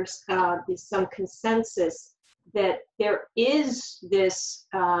hear is some consensus that there is this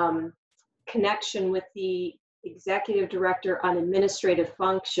connection with the executive director on administrative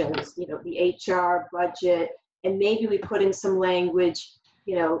functions, you know, the HR, budget, and maybe we put in some language,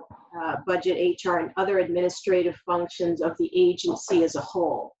 you know, budget, HR, and other administrative functions of the agency as a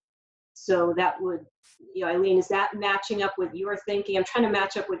whole. So that would, you know, Eileen, is that matching up with your thinking? I'm trying to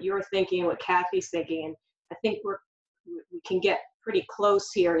match up what you're thinking and what Kathy's thinking, and I think we can get pretty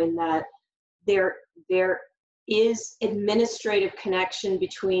close here in that there is administrative connection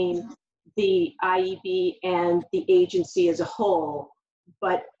between the IEB and the agency as a whole,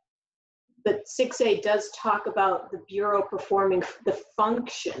 but 6A does talk about the Bureau performing the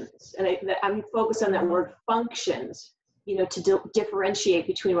functions, and I'm focused on that word functions, you know, to differentiate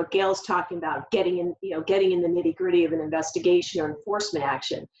between what Gail's talking about, getting in the nitty-gritty of an investigation or enforcement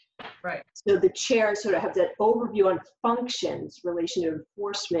action. Right. So the chair sort of has that overview on functions relation to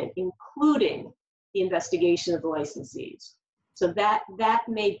enforcement, including the investigation of the licensees. So that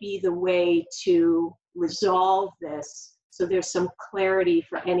may be the way to resolve this, so there's some clarity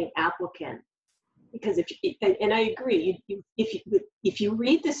for any applicant. Because and I agree, if you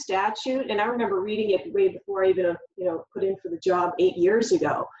read the statute, and I remember reading it way before I even put in for the job 8 years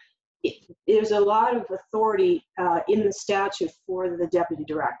ago, there's a lot of authority in the statute for the deputy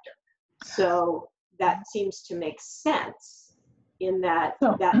director. So that seems to make sense in that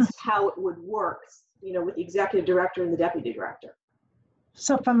that's how it would work, you know, with the executive director and the deputy director.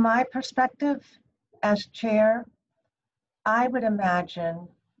 So from my perspective as chair, I would imagine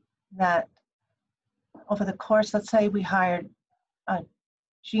that over the course, let's say we hired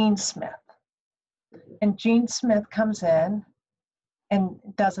Gene Smith, and Gene Smith comes in and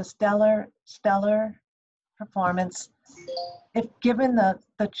does a stellar performance. If given the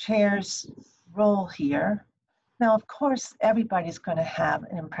chair's role here, now of course everybody's going to have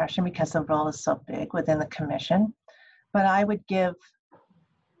an impression because the role is so big within the commission, but I would do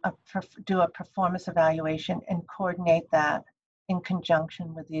a performance evaluation and coordinate that in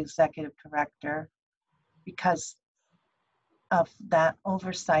conjunction with the executive director because of that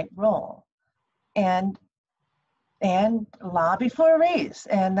oversight role, and lobby for a raise.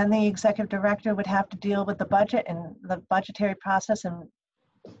 And then the executive director would have to deal with the budget and the budgetary process, and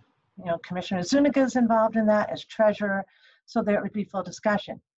Commissioner Zuniga is involved in that as treasurer, so there would be full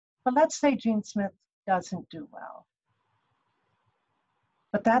discussion. But let's say Gene Smith doesn't do well.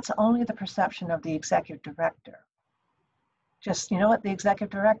 But that's only the perception of the executive director. Just, the executive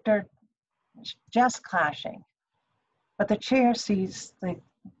director is just clashing. But the chair sees that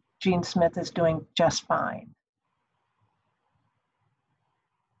Gene Smith is doing just fine.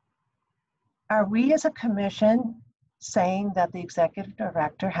 Are we as a commission saying that the executive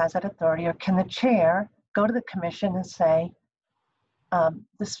director has that authority, or can the chair go to the commission and say,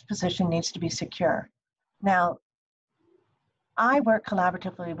 this position needs to be secure? Now, I work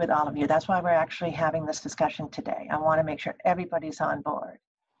collaboratively with all of you. That's why we're actually having this discussion today. I want to make sure everybody's on board.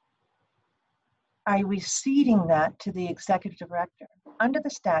 are we ceding that to the executive director? Under the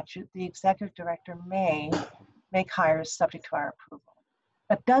statute, the executive director may make hires subject to our approval.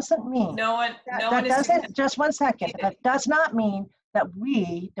 That doesn't mean, No one that is doesn't, just one second, suggesting- that does not mean that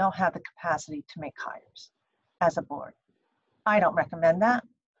we don't have the capacity to make hires as a board. I don't recommend that.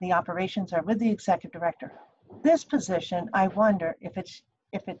 The operations are with the executive director. This position, I wonder if it's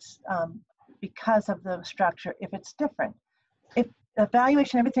because of the structure, if it's different. If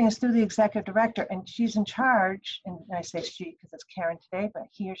evaluation, everything is through the executive director and she's in charge, and I say she because it's Karen today, but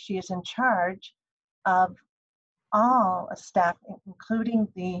he or she is in charge of all staff, including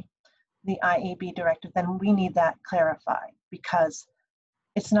the IAB director, then we need that clarified, because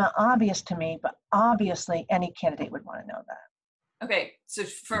it's not obvious to me, but obviously any candidate would want to know that. Okay, so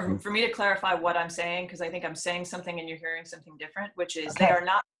for me to clarify what I'm saying, because I think I'm saying something and you're hearing something different, which is they are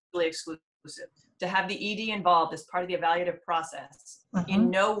not mutually exclusive. To have the ED involved as part of the evaluative process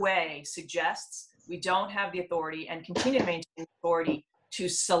in no way suggests we don't have the authority and continue to maintain the authority to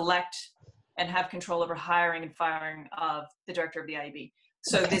select and have control over hiring and firing of the director of the IAB.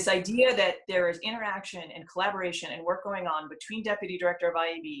 So this idea that there is interaction and collaboration and work going on between deputy director of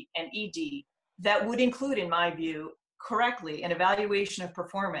IAB and ED that would include, in my view, correctly, an evaluation of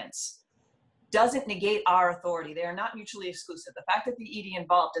performance doesn't negate our authority. They are not mutually exclusive. The fact that the ED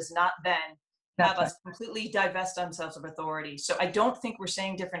involved does not then have us completely divest ourselves of authority. So I don't think we're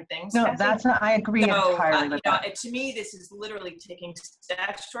saying different things. No, Kathy. that's not, I agree entirely with that. To me, this is literally taking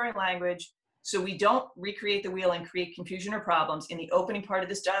statutory language so we don't recreate the wheel and create confusion or problems in the opening part of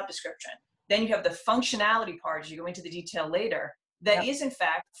this job description. Then you have the functionality part, as you go into the detail later, that is in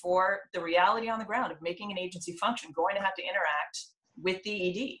fact for the reality on the ground of making an agency function, going to have to interact with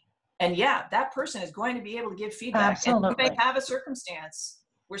the ED. And yeah, that person is going to be able to give feedback. Absolutely. And you may have a circumstance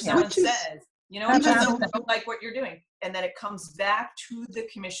where someone says, you know, I don't like what you're doing. And then it comes back to the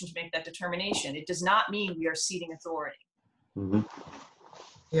commission to make that determination. It does not mean we are ceding authority. Mm-hmm.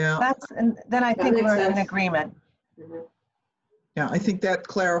 Yeah. And then I think we're in agreement. Yeah, I think that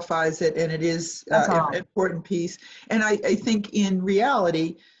clarifies it, and it is an important piece. And I think in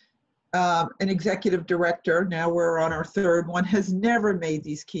reality, an executive director, now we're on our third one, has never made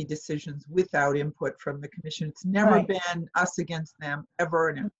these key decisions without input from the commission. It's never been us against them ever,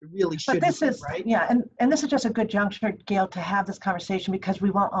 and it really shouldn't. But this is, right? Yeah, and this is just a good juncture, Gail, to have this conversation, because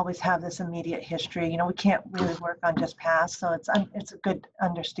we won't always have this immediate history. You know, we can't really work on just past, so it's a good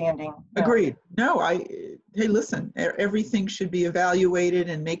understanding. Agreed. No, hey, listen, everything should be evaluated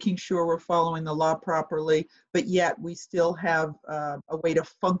and making sure we're following the law properly, but yet we still have a way to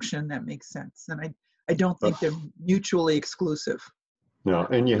function that makes sense. And I don't think they're mutually exclusive. No,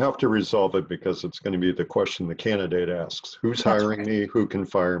 and you have to resolve it, because it's going to be the question the candidate asks: who's hiring me? Who can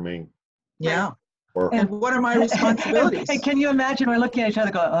fire me? Yeah. And what are my responsibilities? And can you imagine we're looking at each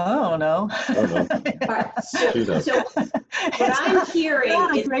other going, oh, no. Oh, no. So what I'm hearing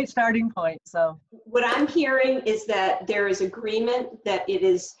is a great starting point. So what I'm hearing is that there is agreement that it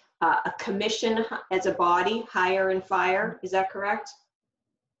is a commission as a body, hire and fire. Is that correct?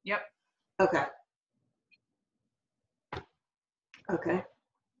 Yep. Okay. Okay.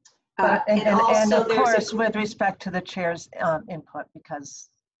 And of course, with respect to the chair's input, because,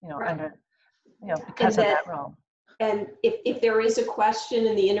 because of that role. And if there is a question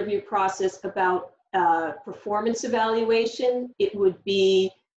in the interview process about performance evaluation, it would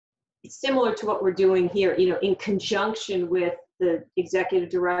be similar to what we're doing here, in conjunction with the executive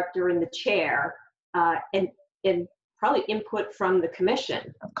director and the chair, and probably input from the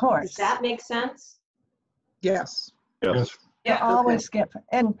commission. Of course. Does that make sense? Yes. Yes. Yeah, always skip.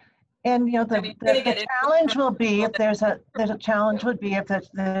 And the challenge will be, if there's a challenge would be if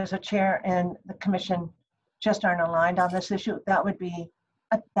there's a chair and the commission just aren't aligned on this issue. That would be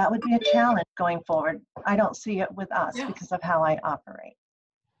a challenge going forward. I don't see it with us because of how I operate.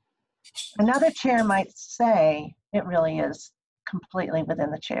 Another chair might say it really is completely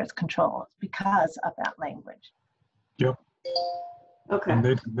within the chair's control because of that language. Yep. Okay.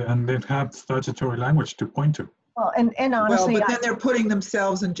 And they've had statutory language to point to. Well, and honestly, but then they're putting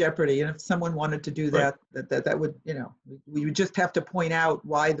themselves in jeopardy. And if someone wanted to do that, that would, we would just have to point out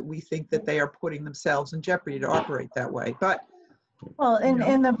why we think that they are putting themselves in jeopardy to operate that way. But well,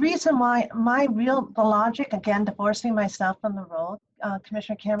 and the reason why the logic, again, divorcing myself from the role,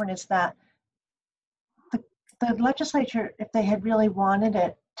 Commissioner Cameron, is that the legislature, if they had really wanted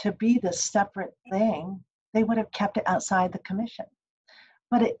it to be this separate thing, they would have kept it outside the commission.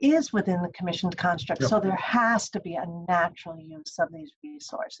 But it is within the commission's construct, so there has to be a natural use of these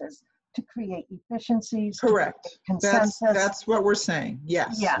resources to create efficiencies. Correct. Consensus. That's what we're saying.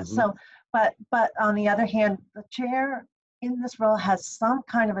 Yes. Yeah. Mm-hmm. So, but on the other hand, the chair in this role has some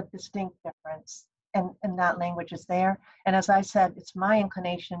kind of a distinct difference and that language is there. And as I said, it's my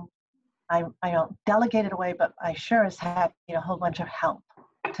inclination. I don't delegate it away, but I sure as heck need a whole bunch of help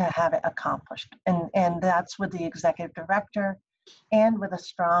to have it accomplished. And that's with the executive director and with a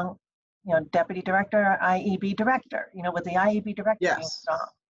strong, deputy director or IEB director, with the IEB director being Yes. strong.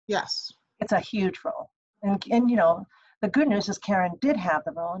 Yes. It's a huge role. And the good news is Karen did have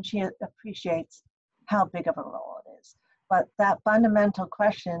the role and she appreciates how big of a role it is. But that fundamental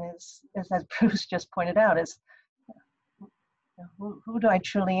question is as Bruce just pointed out, is who do I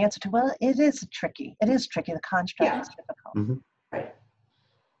truly answer to? Well, it is tricky. The construct is difficult. Mm-hmm. Right.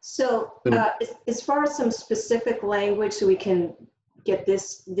 So as far as some specific language so we can get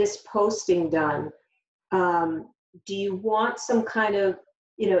this posting done, do you want some kind of,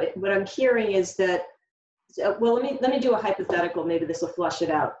 what I'm hearing is that, well, let me do a hypothetical, maybe this will flush it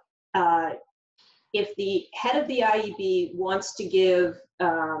out. If the head of the IEB wants to give,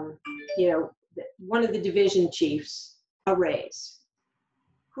 one of the division chiefs a raise,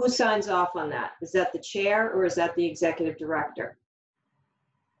 who signs off on that? Is that the chair or is that the executive director?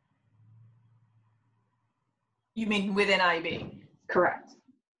 You mean within IB? Correct.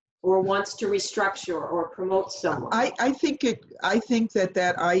 Or wants to restructure or promote someone? I think that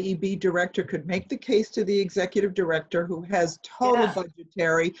IEB director could make the case to the executive director who has total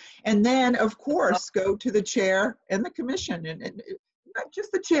budgetary, and then of course go to the chair and the commission, and not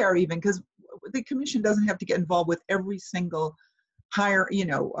just the chair even, because the commission doesn't have to get involved with every single hire.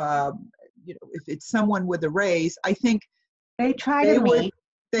 If it's someone with a raise, I think they try to meet.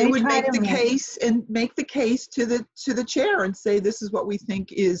 They would make the case to the chair and say, this is what we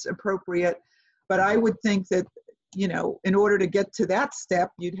think is appropriate. But I would think that, in order to get to that step,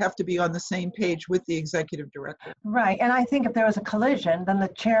 you'd have to be on the same page with the executive director. Right. And I think if there was a collision, then the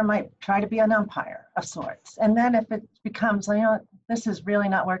chair might try to be an umpire of sorts. And then if it becomes, this is really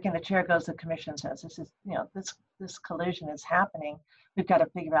not working, the chair goes to the commission and says, this is, this collision is happening. We've got to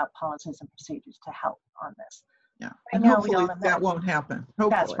figure out policies and procedures to help on this. Yeah, right, and now hopefully that won't happen. Hopefully.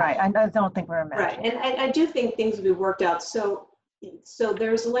 That's right. I don't think we're imagining. Right, and I do think things will be worked out. So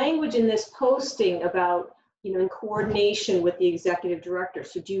there's language in this posting about, in coordination with the executive director.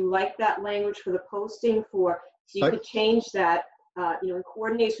 So do you like that language for the posting so you could change that, in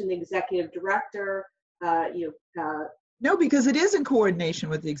coordination with the executive director, No, because it is in coordination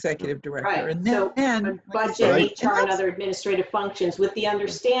with the executive director. Right. And then budget, HR, and other administrative functions, with the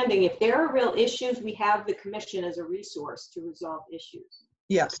understanding if there are real issues, we have the commission as a resource to resolve issues.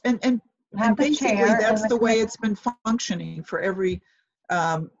 Yes, and basically that's the way it's been functioning for every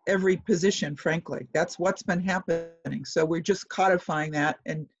position, frankly. That's what's been happening. So we're just codifying that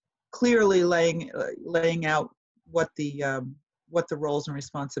and clearly laying out what the roles and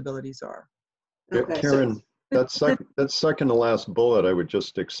responsibilities are. Okay, Karen, that second to last bullet, I would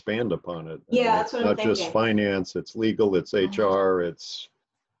just expand upon it. Yeah, that's what I'm thinking. Not just finance, it's legal, it's HR, it's,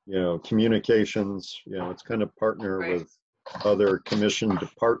 communications, it's kind of partner with other commission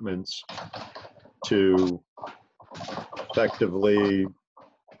departments to effectively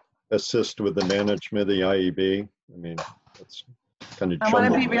assist with the management of the IEB. I mean, that's kind of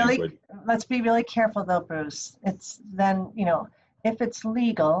jumbled. Let's be really careful though, Bruce. It's then, if it's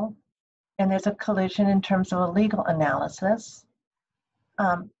legal, and there's a collision in terms of a legal analysis,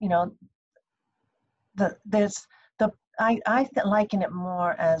 I liken it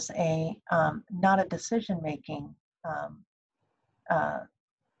more as not a decision-making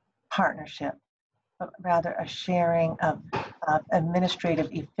partnership, but rather a sharing of administrative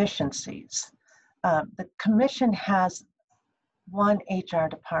efficiencies. The commission has one HR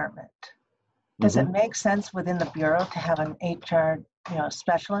department. Does it make sense within the Bureau to have an HR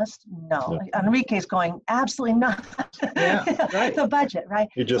specialist? No. Enrique's going, absolutely not. Yeah, right. The budget, right?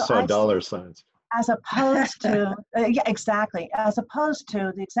 You just saw dollar signs. As opposed to, yeah, exactly. As opposed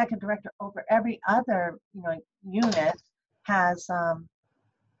to the executive director over every other, unit has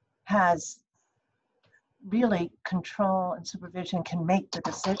really control and supervision, can make the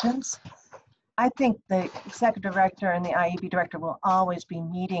decisions. I think the executive director and the IEB director will always be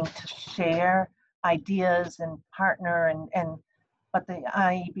meeting to share ideas and partner, but the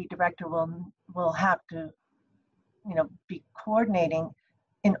IEB director will have to, be coordinating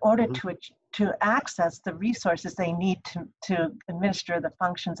in order to access the resources they need to administer the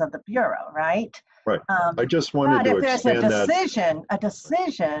functions of the Bureau, right? Right. I just wanted to expand that. A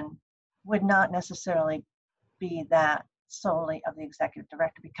decision would not necessarily be that solely of the executive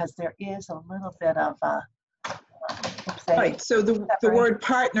director, because there is a little bit of right. So the word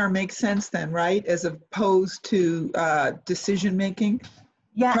partner makes sense then, right? As opposed to decision making.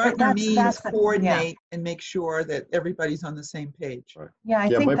 Yeah, Partner means that's the, coordinate and make sure that everybody's on the same page. Right. yeah, I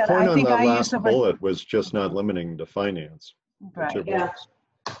Yeah, think my that, point I on think that I use last the word, bullet was just not limiting to finance. right. which it Yeah.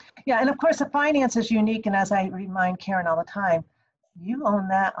 was. Yeah, and of course, the finance is unique, and as I remind Karen all the time, you own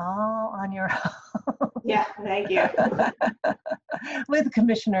that all on your own. Yeah, thank you. With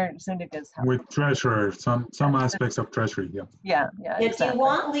Commissioner Zuniga's help. With treasurer, some aspects of treasury, yeah. Yeah, Now, do you exactly.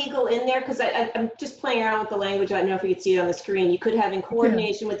 want legal in there? Because I'm just playing around with the language. I don't know if you can see it on the screen. You could have in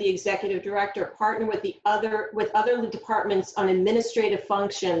coordination with the executive director, partner with other departments on administrative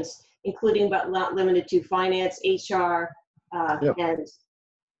functions, including but not limited to finance, HR, Yep. and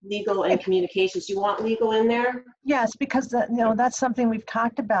legal and communications. Do you want legal in there? Yes, because that's something we've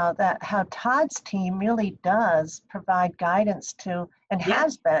talked about, that how Todd's team really does provide guidance to, and Yep.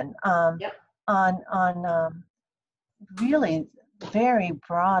 has been Yep. on really very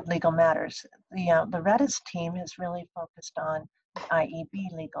broad legal matters. The Redis team is really focused on IEB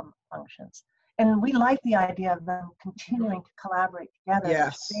legal functions. And we like the idea of them continuing to collaborate together in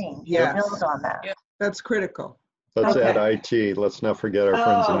Yes, exchange, yes. build on that. Yep. That's critical. Let's Okay. add IT. Let's not forget our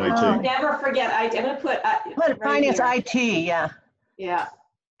friends in IT. Never forget. I'm going to put But right finance, here. IT, yeah. Yeah.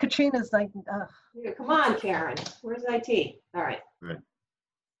 Katrina's like, Yeah, come on, Karen. Where's IT? All right. Right.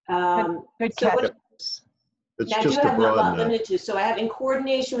 good So catch. what- It's Now, just you to have not broaden that. limited to, so I have in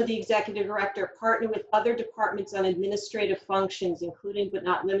coordination with the executive director, partner with other departments on administrative functions, including but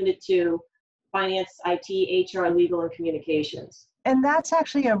not limited to finance, IT, HR, legal, and communications. And that's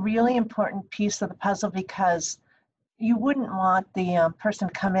actually a really important piece of the puzzle, because you wouldn't want the person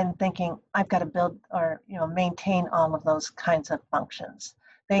to come in thinking, I've got to build or maintain all of those kinds of functions.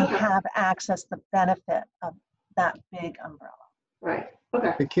 They Okay. have access, the benefit of that big umbrella. Right.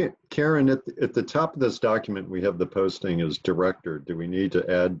 Okay. Hey, Karen, at the top of this document, we have the posting as director. Do we need to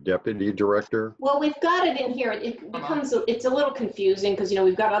add deputy director? Well, we've got it in here. It becomes, it's a little confusing because,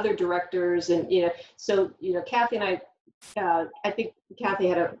 we've got other directors and, so, Kathy and I think Kathy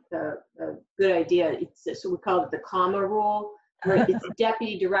had a good idea. So we call it the comma rule, where it's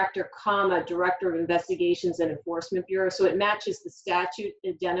deputy director, comma, director of investigations and enforcement bureau. So it matches the statute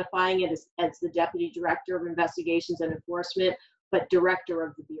identifying it as the deputy director of investigations and enforcement, but director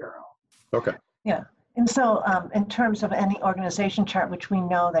of the bureau. Okay. Yeah. And so in terms of any organization chart, which we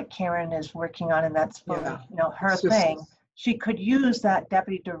know that Karen is working on, and that's fully, her It's just- thing, she could use that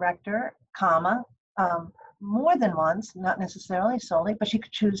deputy director, comma, more than once, not necessarily solely, but she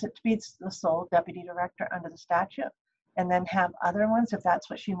could choose it to be the sole deputy director under the statute, and then have other ones if that's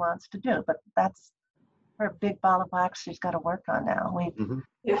what she wants to do. But that's her big ball of wax she's got to work on now.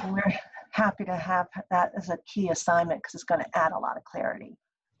 We're happy to have that as a key assignment because it's going to add a lot of clarity.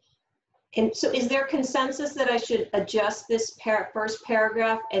 And so is there consensus that I should adjust this first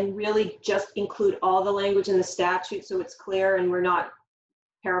paragraph and really just include all the language in the statute so it's clear and we're not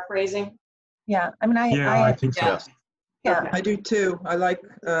paraphrasing? Yeah, I mean, I think so. Yes. yeah, I do too. I like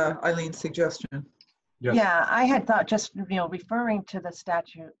Eileen's suggestion. Yes. yeah, I had thought just, referring to the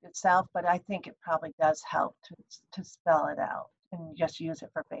statute itself, but I think it probably does help to spell it out and just use it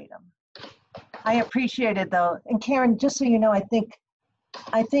verbatim. I appreciate it though. And Karen, just so you know, I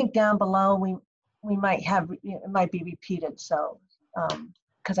think down below we might have, it might be repeated. So,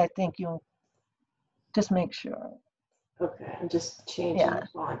 because I think you just make sure. Okay, I'm just changing the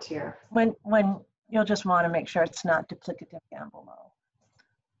font here. When you'll just want to make sure it's not duplicative down below.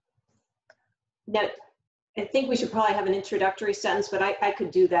 Now, I think we should probably have an introductory sentence, but I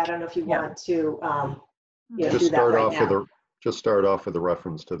could do that. I don't know if you want to, Just do that start right off now. with a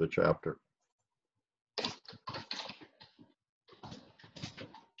reference to the chapter.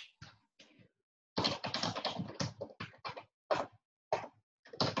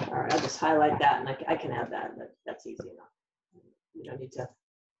 All right, I'll just highlight that and I can add that. That's easy enough. You don't need to.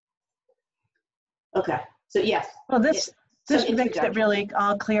 Okay, so yes. Well, this So makes it introduction. really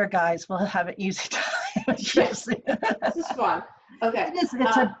all clear, guys. We'll have an easy time. Yes. This is fun. Okay.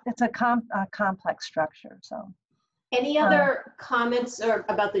 It's a complex structure. So Any other comments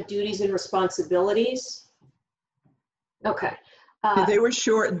about the duties and responsibilities? Okay. Yeah, they were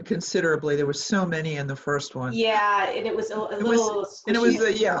shortened considerably. There were so many in the first one. Yeah, and it was a little. And it was,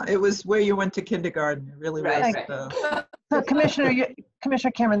 squishy. it was where you went to kindergarten. It really Right, was. right. So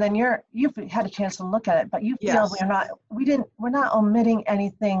Commissioner Cameron, then you've had a chance to look at it, but you feel Yes. we're not omitting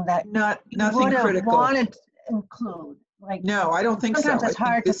anything that Nothing would have critical. wanted to include. Like No, I don't think so. sometimes it's I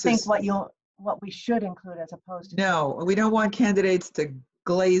hard to this think is- what we should include as opposed to. No, we don't want candidates to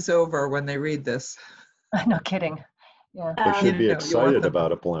glaze over when they read this. No kidding. Yeah. They should be you want excited them-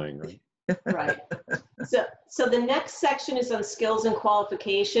 about applying, right? Right. So the next section is on skills and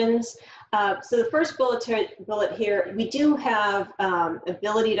qualifications. So the first bullet here, we do have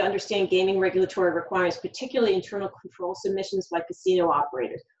ability to understand gaming regulatory requirements, particularly internal control submissions by casino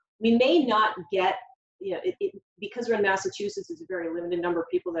operators. We may not get, you know, because we're in Massachusetts, it's a very limited number of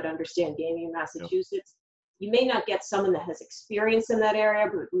people that understand gaming in Massachusetts. Yep. You may not get someone that has experience in that area,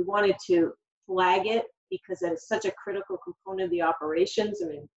 but we wanted to flag it because that is such a critical component of the operations. I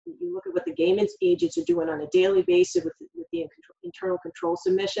mean, you look at what the game agents are doing on a daily basis with the internal control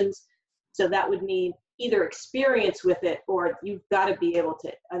submissions. So that would mean either experience with it or you've got to be able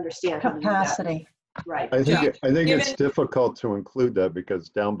to understand capacity. Right. I think it's difficult to include that because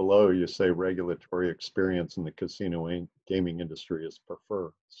down below you say regulatory experience in the casino and gaming industry is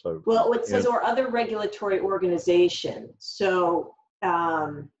preferred. So well, it says or other regulatory organization. So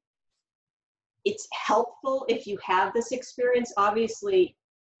it's helpful if you have this experience. Obviously,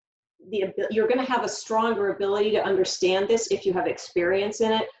 you're going to have a stronger ability to understand this if you have experience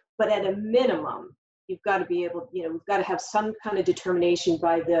in it. But at a minimum, you've got to be able, you know, we've got to have some kind of determination in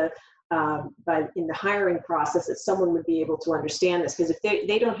the hiring process that someone would be able to understand this. Because if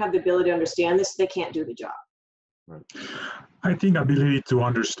they don't have the ability to understand this, they can't do the job. Right. I think ability to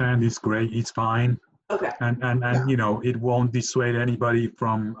understand is great. It's fine. Okay. And you know, it won't dissuade anybody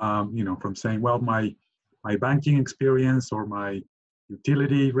from you know, from saying, well, my banking experience or my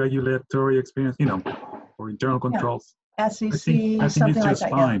utility regulatory experience, you know, or internal controls. SEC, I think something it's like just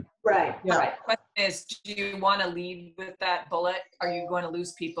that. fine. Yeah. Right. Yeah. Right. The question is, do you want to lead with that bullet? Are you going to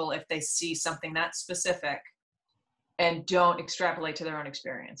lose people if they see something that specific and don't extrapolate to their own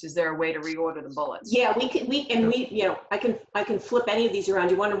experience? Is there a way to reorder the bullets? Yeah, you know, I can flip any of these around.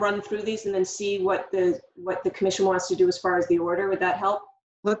 Do you want to run through these and then see what the commission wants to do as far as the order? Would that help?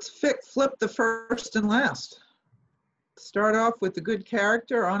 Let's flip the first and last. Start off with the good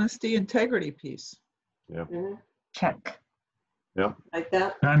character, honesty, integrity piece. Yeah. Mm-hmm. Check. Yeah. Like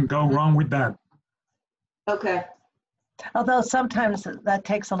that? And go wrong with that. Okay. Although sometimes that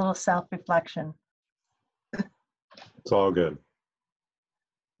takes a little self-reflection. It's all good.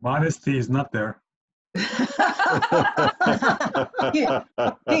 Modesty is not there.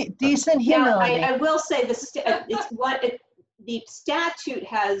 Decent Now, humility. I will say the statute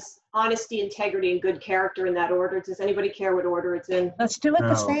has honesty, integrity, and good character in that order. Does anybody care what order it's in? Let's do it the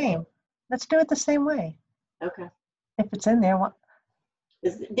No. same. Let's do it the same way. Okay. If it's in there, what?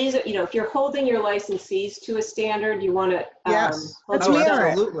 These are, you know, if you're holding your licensees to a standard, you want to Yes. Let's Oh, mirror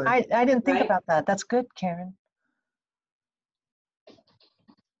it. absolutely. I didn't think Right? about that. That's good, Karen.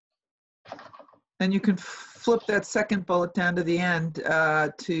 And you can flip that second bullet down to the end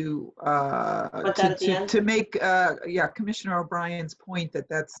to make Commissioner O'Brien's point that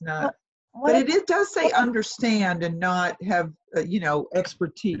that's not. What But it does say understand and not have you know,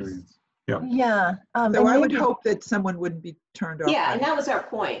 expertise. Yeah. Yeah. So I would hope that someone wouldn't be turned off. Yeah, by and it. that was our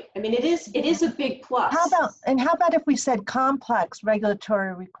point. I mean, it is a big plus. How about if we said complex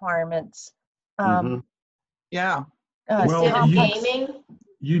regulatory requirements? Yeah. Well, instead of complex- gaming?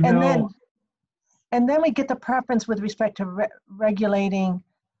 You know, and then we get the preference with respect to regulating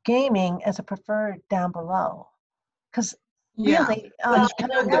gaming as a preferred down below. Because Yeah. really, Well, no,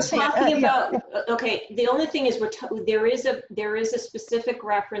 we're actually, talking yeah. about, okay, the only thing is there is a specific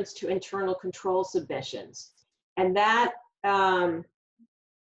reference to internal control submissions. And that,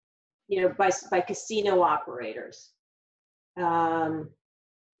 you know, by casino operators.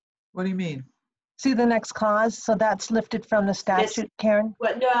 What do you mean? See the next clause? So that's lifted from the statute, Karen?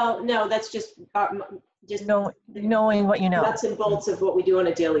 But no, that's just Knowing what you know. nuts and bolts of what we do on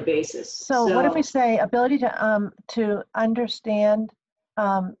a daily basis. So what if we say ability to understand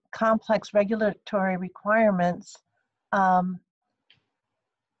complex regulatory requirements,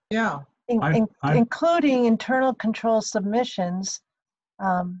 Yeah. including internal control submissions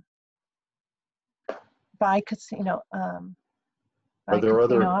by casino. Are there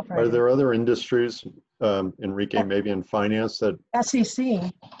other industries, Enrique, maybe in finance that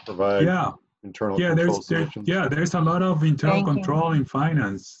SEC. provide internal control solutions? There's a lot of internal Banking. control in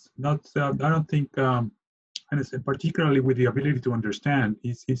finance. Not, I don't think, and particularly with the ability to understand,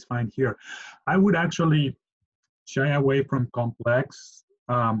 is fine here. I would actually shy away from complex,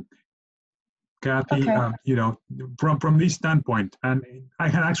 Kathy. Okay. You know, from this standpoint, and I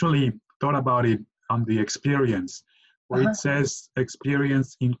had actually thought about it on the experience, where it says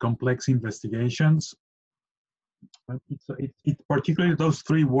experience in complex investigations. It particularly those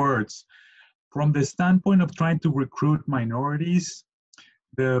three words. From the standpoint of trying to recruit minorities,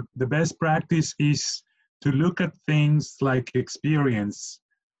 the best practice is to look at things like experience,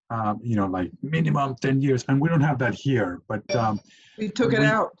 you know, like minimum 10 years, and we don't have that here, but We took it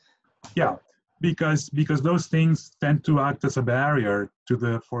out. Yeah, because those things tend to act as a barrier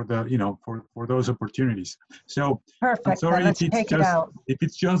to for those opportunities. So I'm Perfect. sorry Then let's if it's take it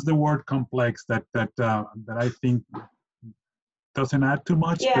just out. the word complex that I think doesn't add too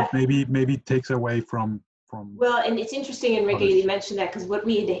much, Yeah. but maybe takes away from. Well, and it's interesting, Enrique, others. you mentioned that because what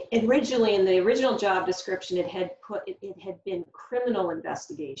we had originally in the original job description, it had been criminal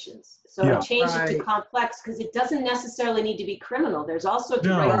investigations. So Yeah. I changed it to Right. complex because it doesn't necessarily need to be criminal. There's also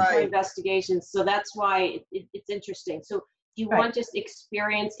No. regulatory Right. investigations. So that's why it's interesting. So do you Right. want just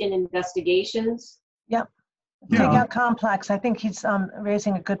experience in investigations? Take Yeah. out complex. I think he's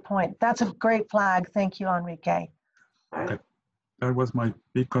raising a good point. That's a great flag. Thank you, Enrique. All right. That was my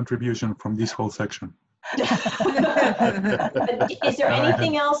big contribution from this whole section. Is there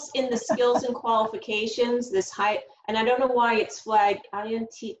anything else in the skills and qualifications, and I don't know why it's flagged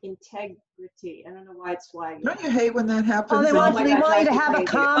integrity. I don't know why it's flagged. Don't you hate when that happens? Oh, they want my you God, to have a crazy.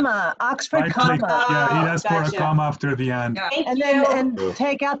 comma, Oxford Right click. comma. Yeah, it asks for a Gotcha. comma after the end. Yeah. Thank And you. then and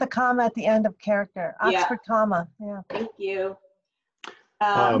take out the comma at the end of character. Yeah. Oxford comma. Yeah. Thank you.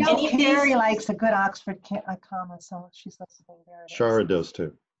 Um, No, Any of these- Carrie likes a good Oxford comma, so she's listening. There it is. Shara does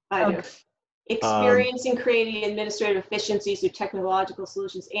too. I do. Okay. Experience in creating administrative efficiencies through technological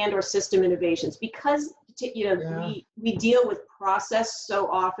solutions and or system innovations. Because Yeah. we deal with process so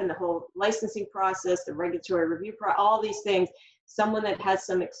often, the whole licensing process, the regulatory review all these things. Someone that has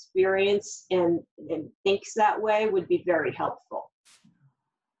some experience and thinks that way would be very helpful.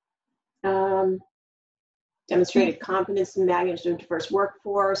 Demonstrated competence in managing a diverse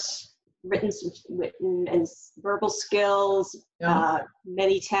workforce, written and verbal skills, Yeah.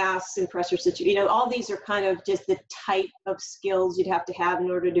 many tasks and pressure situations. All these are kind of just the type of skills you'd have to have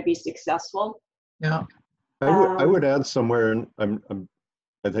in order to be successful. Yeah. I would add somewhere, and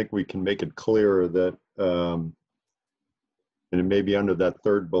I think we can make it clearer that, and it may be under that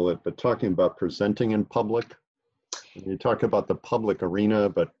third bullet, but talking about presenting in public, and you talk about the public arena,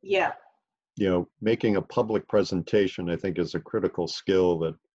 but Yeah. making a public presentation, I think, is a critical skill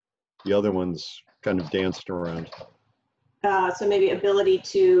that the other ones kind of danced around. So maybe ability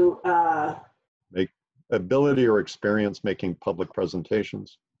to, Ability or experience making public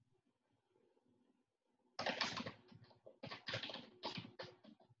presentations.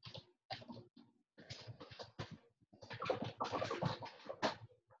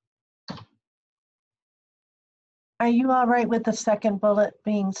 Are you all right with the second bullet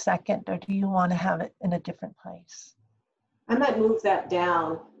being second, or do you want to have it in a different place? I might move that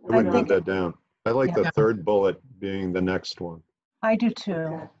down. I would move think- that down. I like Yeah. the third bullet being the next one. I do too.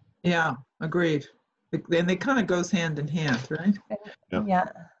 Okay. Yeah, agreed. And they kind of goes hand in hand, right? Yeah. Yeah.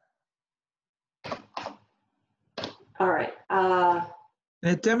 All right.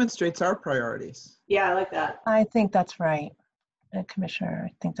 And it demonstrates our priorities. Yeah, I like that. I think that's right, Commissioner.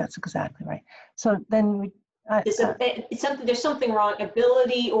 I think that's exactly right. So then we. There's something wrong.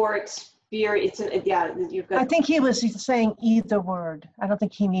 Ability or experience. Yeah, you've got. I think he was saying either word. I don't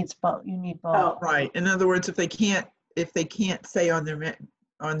think he needs both. You need both. Oh, Right. In other words, if they can't say on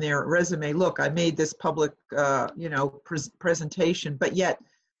their resume, look, I made this public, presentation, but yet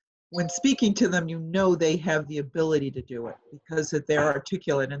when speaking to them, they have the ability to do it because they're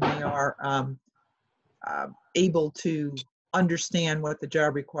articulate and they are able to understand what the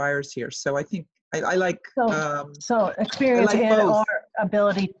job requires here. So I think I like. So experience I like in both. or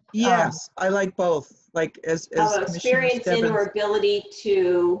ability. Yes, I like both. Like as Commissioner experience in or Stebbins, ability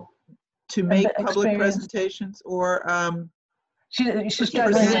to make Experience. public presentations or She's Present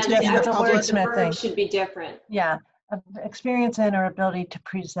struggling in with the the public. The wordsmith verb thing. should be different. Yeah, experience in or ability to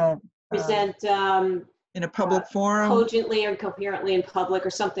present. Present in a public forum. cogently or coherently in public or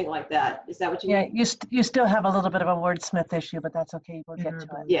something like that. Is that what you Yeah, mean? you still have a little bit of a wordsmith issue, but that's okay. We'll get to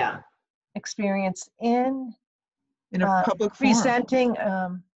it. Yeah. Experience in a public forum. presenting.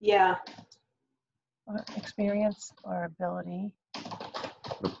 Yeah. Experience or ability.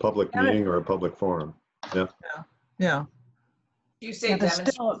 A public meeting or a public forum. Yeah. Yeah. You say Yeah, there's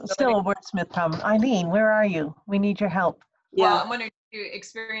demonstrate. still a wordsmith problem. Eileen, where are you? We need your help. Well, Yeah. I'm wondering if you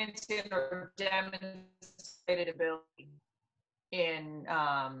experience in or demonstrated ability in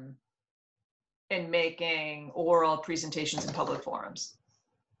making oral presentations in public forums.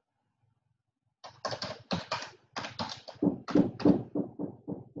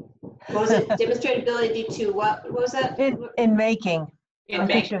 What was it? Demonstrate ability to what? What was that? In making. In I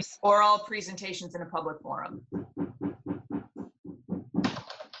think making oral presentations in a public forum.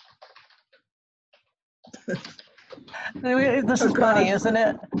 This is funny, isn't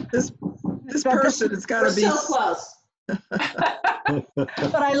it? This That person has got We're to be so close.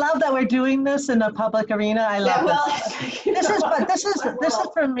 But I love that we're doing this in the public arena. I love this is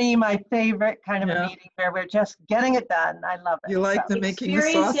for me my favorite kind of a meeting where we're just getting it done. I love it. You like the making the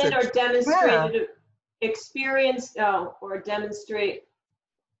sausage. Or demonstrated experience or demonstrate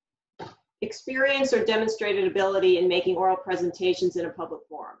experience or demonstrated ability in making oral presentations in a public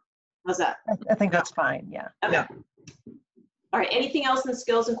forum. How's that? I think that's fine. Yeah. Okay. Yeah. All right. Anything else in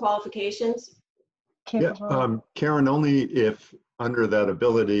skills and qualifications? Yeah, Karen, only if under that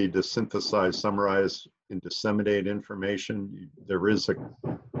ability to synthesize, summarize, and disseminate information, there is a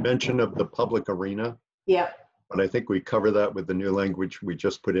mention of the public arena. Yeah. But I think we cover that with the new language we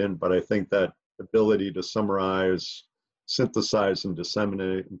just put in. But I think that ability to summarize, synthesize, and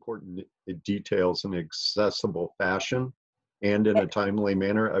disseminate important details in an accessible fashion and in a timely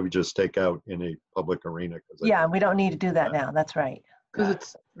manner, I would just take out in a public arena. Yeah, we don't need to do that now. That's right. Because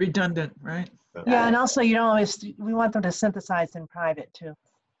it's redundant, right? Yeah, and also you don't always, we want them to synthesize in private too.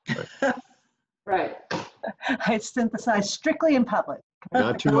 Right. I synthesize strictly in public.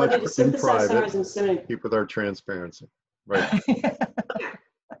 Not too much in private. Keep with our transparency. Right.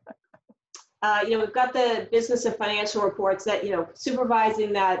 We've got the business and financial reports that,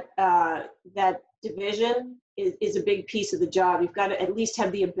 supervising that that division is a big piece of the job. You've got to at least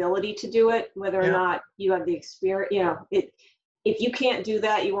have the ability to do it, whether or not you have the experience. If you can't do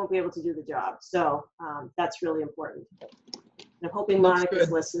that, you won't be able to do the job. So that's really important. I'm hoping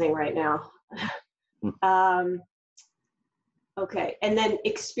Monica's listening right now. Okay, and then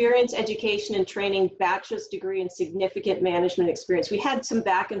experience, education, and training, bachelor's degree, and significant management experience. We had some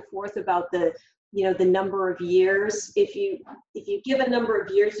back and forth about the number of years. If you give a number of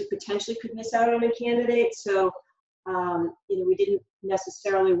years, you potentially could miss out on a candidate. So, we didn't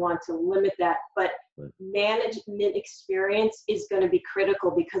necessarily want to limit that, but management experience is going to be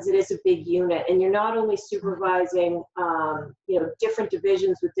critical because it is a big unit, and you're not only supervising, different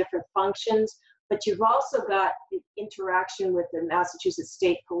divisions with different functions, but you've also got interaction with the Massachusetts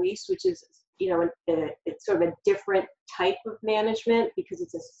State Police, which is, it's sort of a different type of management because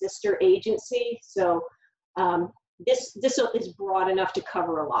it's a sister agency. So this is broad enough to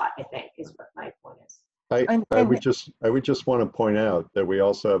cover a lot, I think, is what my point is. I would just want to point out that we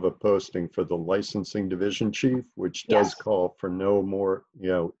also have a posting for the licensing division chief, which does call for no more,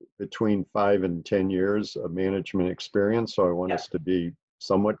 between 5 and 10 years of management experience. So I want us to be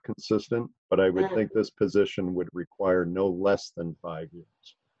somewhat consistent, but I would think this position would require no less than 5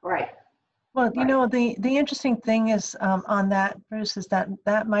 years. Right. Well, the interesting thing is on that, Bruce, is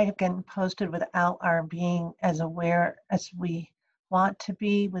that might have been posted without our being as aware as we want to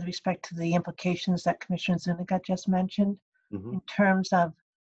be with respect to the implications that Commissioner Zuniga just mentioned in terms of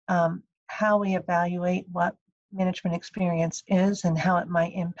how we evaluate what management experience is and how it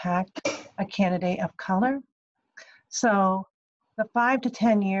might impact a candidate of color. So the 5 to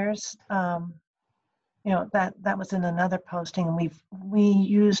 10 years, that was in another posting, and we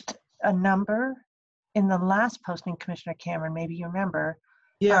used a number in the last posting, Commissioner Cameron, maybe you remember.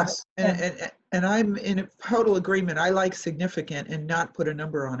 Yes, and I'm in total agreement. I like significant and not put a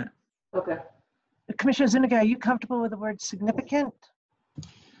number on it. Okay. Commissioner Zuniga, are you comfortable with the word significant?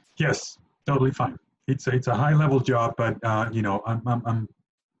 Yes, totally fine. It's a high level job, but I'm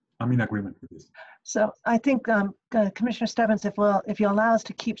in agreement with this. So I think Commissioner Stebbins, if you allow us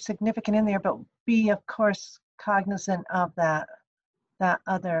to keep significant in there, but be of course cognizant of that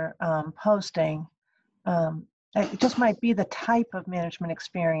other posting. It just might be the type of management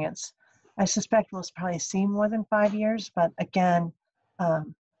experience. I suspect we'll probably see more than 5 years, but again,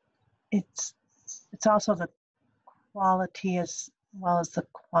 it's also the quality as well as the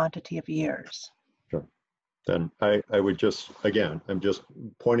quantity of years. Sure. Then I would just, again, I'm just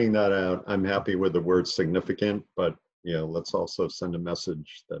pointing that out. I'm happy with the word significant, but let's also send a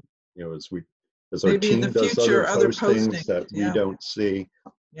message that, as our team does other postings that we don't see,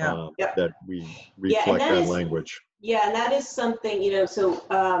 that we reflect that language. Yeah, and that is something,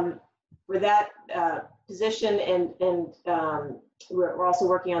 for that position, and we're also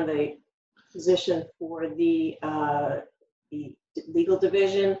working on the position for the legal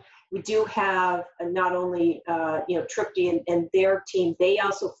division. We do have not only, Tripty and their team, they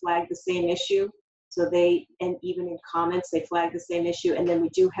also flag the same issue. So and even in comments, they flag the same issue. And then we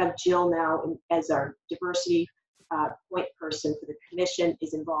do have Jill now as our diversity point person for the commission,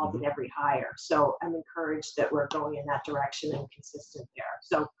 is involved in every hire. So I'm encouraged that we're going in that direction and consistent there.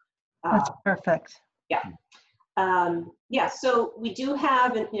 So that's perfect. Yeah. So we do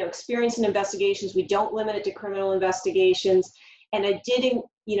have, experience in investigations. We don't limit it to criminal investigations. And I did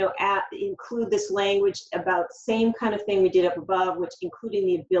include this language about same kind of thing we did up above, which including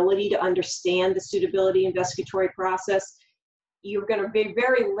the ability to understand the suitability investigatory process. You're going to be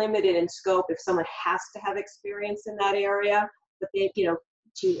very limited in scope if someone has to have experience in that area. But they, to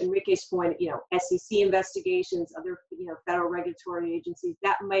Enrique's point, SEC investigations, other, federal regulatory agencies,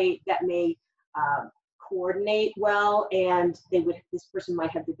 that may coordinate well, and this person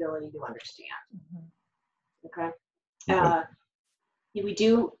might have the ability to understand. Okay. We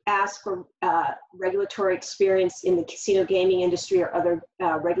do ask for regulatory experience in the casino gaming industry or other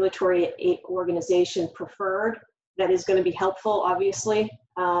regulatory organization preferred. That is going to be helpful, obviously.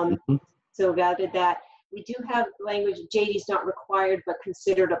 So we added that. We do have language, JD is not required, but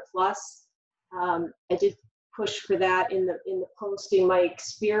considered a plus. I did push for that in the posting. My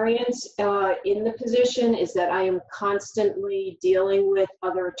experience in the position is that I am constantly dealing with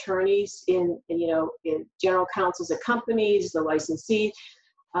other attorneys in general counsels at companies, the licensees.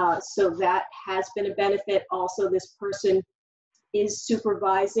 So that has been a benefit. Also, this person is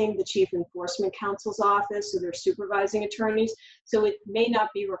supervising the Chief Enforcement Counsel's office, so they're supervising attorneys. So it may not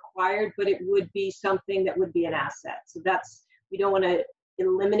be required, but it would be something that would be an asset. So we don't want to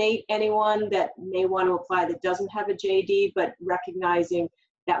eliminate anyone that may want to apply that doesn't have a JD, but recognizing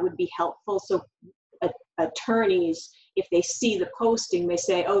that would be helpful. So attorneys, if they see the posting, may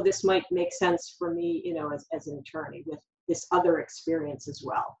say, oh, this might make sense for me, as an attorney with this other experience as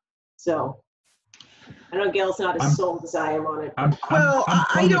well. So I know Gail's not as sold as I am on it.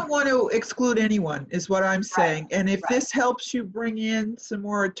 I don't want to exclude anyone, is what I'm saying. Right. And if this helps you bring in some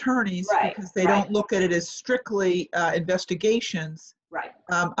more attorneys, because they don't look at it as strictly investigations,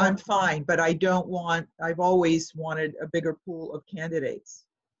 I'm fine. But I've always wanted a bigger pool of candidates.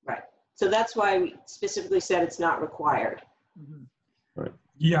 Right. So that's why we specifically said it's not required. Right.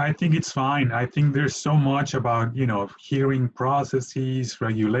 Yeah, I think it's fine. I think there's so much about, hearing processes,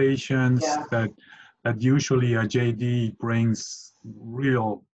 regulations that usually a JD brings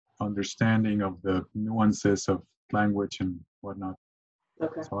real understanding of the nuances of language and whatnot.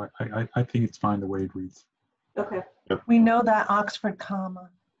 Okay. So I think it's fine the way it reads. Okay. Yep. We know that Oxford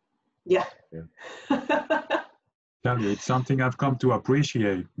comma. Yeah. Tell you, it's something I've come to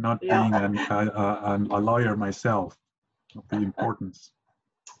appreciate, not being a lawyer myself, of the importance.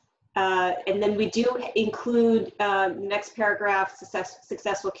 And then we do include the next paragraph,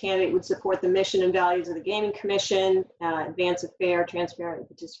 successful candidate would support the mission and values of the Gaming Commission, advance a fair, transparent, and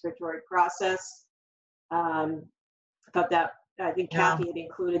participatory process. I think Kathy had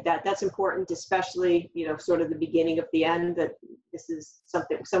included that. That's important, especially, sort of the beginning of the end, that this is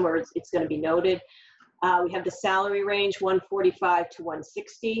something, somewhere it's going to be noted. We have the salary range, 145 to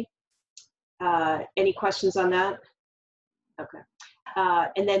 160. Any questions on that? Okay.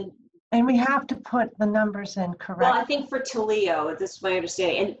 And we have to put the numbers in, correct? Well, I think for Toledo, this is my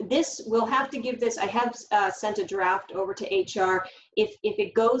understanding. And this, we'll have to give this, I have sent a draft over to HR. If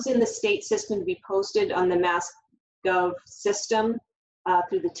it goes in the state system to be posted on the MassGov system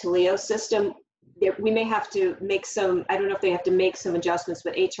through the Toledo system, we may have to make some, I don't know if they have to make some adjustments,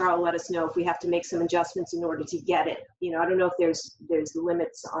 but HR will let us know if we have to make some adjustments in order to get it. I don't know if there's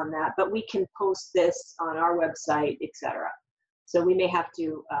limits on that, but we can post this on our website, etc. So we may have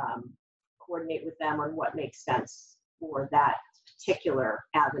to coordinate with them on what makes sense for that particular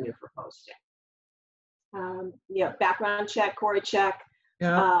avenue for posting. Background check, Corey check.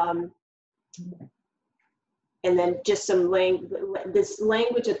 Yeah. And then just some this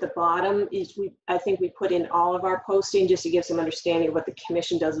language at the bottom is I think we put in all of our posting just to give some understanding of what the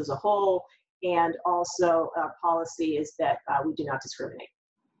commission does as a whole. And also our policy is that we do not discriminate.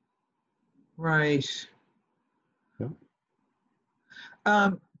 Right.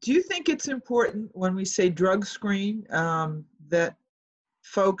 Do you think it's important when we say drug screen that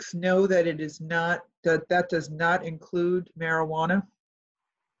folks know that it is not, that does not include marijuana?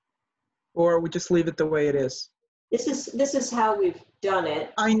 Or we just leave it the way it is? This is how we've done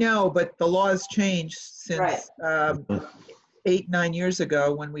it. I know, but the law has changed since 8-9 years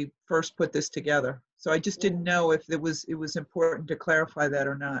ago when we first put this together. So I just didn't know if it was important to clarify that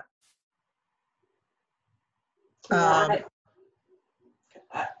or not. I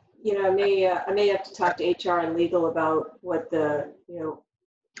may have to talk to HR and legal about what the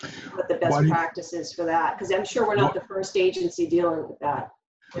best practice is for that, because I'm sure we're not the first agency dealing with that.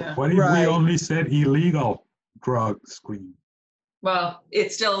 Yeah. What if we only said illegal drug screen? Well,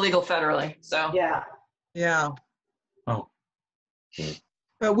 it's still illegal federally, so. Yeah. Oh.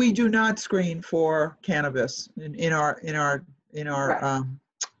 But we do not screen for cannabis in our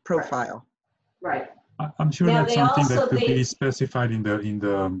profile. Right. I'm sure that's something that could be specified in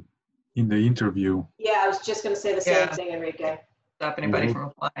the interview. Yeah, I was just going to say the same thing, Enrique. Stop anybody from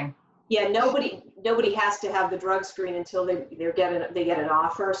applying. Yeah, nobody has to have the drug screen until they get an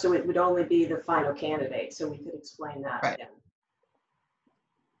offer. So it would only be the final candidate. So we could explain that. Right. Again.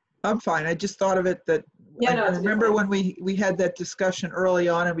 I'm fine. I just thought of it that Yeah, no, I it's a good remember point. when we had that discussion early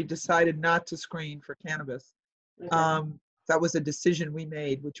on and we decided not to screen for cannabis. Okay. That was a decision we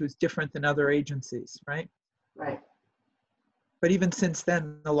made, which was different than other agencies, right? Right. But even since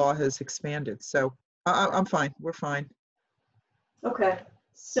then, the law has expanded. So I'm fine. We're fine. Okay.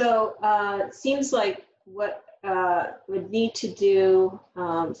 So it seems like what we'd need to do,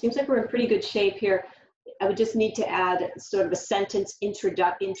 seems like we're in pretty good shape here. I would just need to add sort of a sentence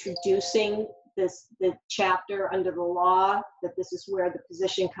introducing the chapter under the law, that this is where the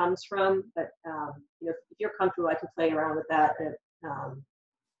position comes from. But you know, if you're comfortable, I can play around with that and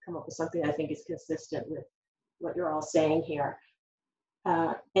come up with something I think is consistent with what you're all saying here.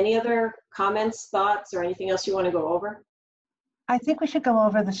 Any other comments, thoughts, or anything else you want to go over? I think we should go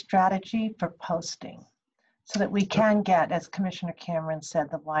over the strategy for posting so that we can get, as Commissioner Cameron said,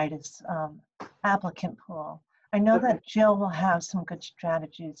 the widest applicant pool. I know Okay. that Jill will have some good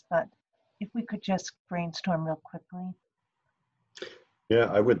strategies, but if we could just brainstorm real quickly. Yeah,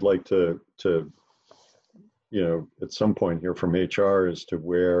 I would like to, you know, at some point hear from HR as to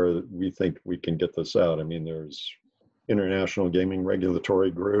where we think we can get this out. I mean, there's international gaming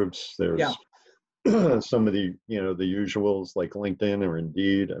regulatory groups. There's some of the, you know, the usuals like LinkedIn or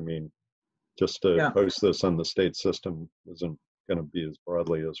Indeed. I mean, just to post this on the state system isn't going to be as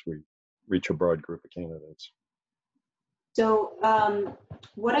broadly as we reach a broad group of candidates. So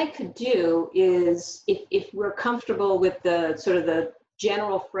what I could do is, if we're comfortable with the sort of the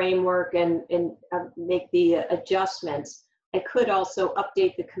general framework and make the adjustments, I could also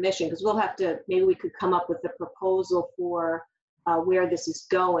update the commission, because we'll have to, maybe we could come up with a proposal for where this is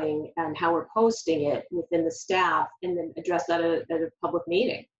going and how we're posting it within the staff, and then address that at a public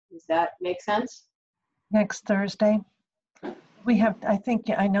meeting. Does that make sense? Next Thursday, we have,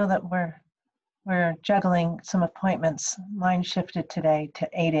 I know that we're juggling some appointments. Mine shifted today to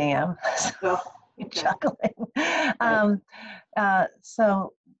 8 a.m. So Okay. juggling.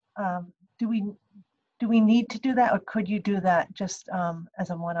 Do we need to do that, or could you do that just as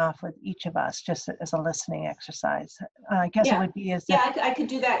a one-off with each of us, just as a listening exercise? I guess it would be as yeah, I could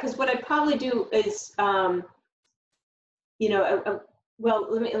do that, because what I'd probably do is, you know, well,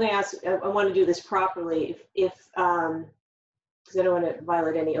 let me ask. I want to do this properly. If because I don't want to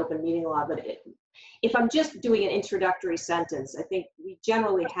violate any open meeting law, but if I'm just doing an introductory sentence, I think we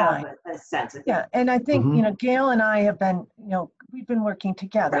generally have a sense. Yeah, and I think, you know, Gail and I have been, you know, we've been working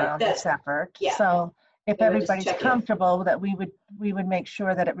together on this effort. Yeah. So if Yeah, everybody's comfortable that we would make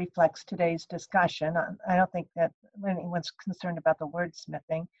sure that it reflects today's discussion. I don't think that anyone's concerned about the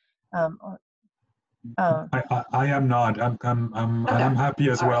wordsmithing. I am not. And I'm happy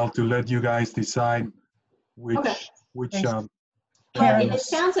as well to let you guys decide which But it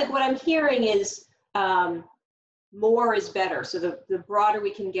sounds like what I'm hearing is more is better. So the broader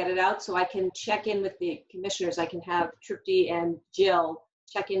we can get it out, so I can check in with the commissioners. I can have Tripti and Jill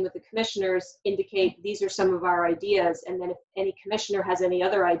check in with the commissioners, indicate these are some of our ideas, and then if any commissioner has any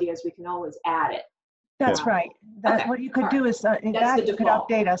other ideas, we can always add it. That's right. What you could do is you could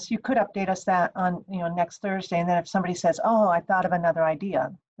update us. You could update us that on, you know, next Thursday, and then if somebody says, "Oh, I thought of another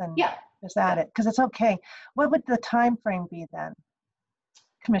idea," then just add it, because it's okay. What would the time frame be then,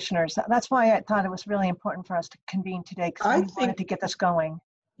 commissioners? That's why I thought it was really important for us to convene today, because we wanted to get this going.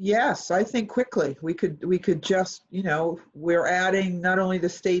 Yes, I think quickly we could just, you know, we're adding not only the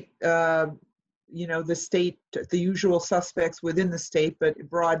state, you know, the usual suspects within the state, but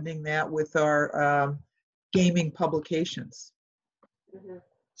broadening that with our gaming publications. Mm-hmm.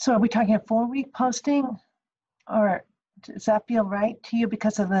 So are we talking a 4-week posting, or does that feel right to you?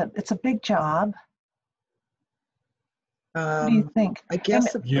 Because of it's a big job. What do you think? I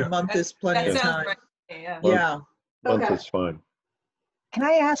guess a month is plenty of time. Right. Yeah. Month is fine. Can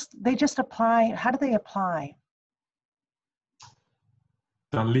I ask, they just apply, how do they apply?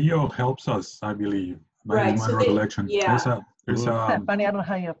 Leo helps us, I believe, by my recollection. There's Funny, I don't know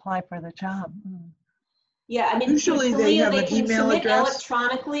how you apply for the job. Yeah, I mean, usually they have an email address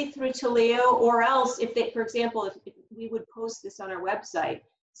electronically through Taleo, or else if they, for example, if we would post this on our website,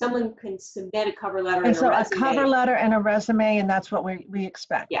 someone can submit a cover letter and a resume. A cover letter and a resume, and that's what we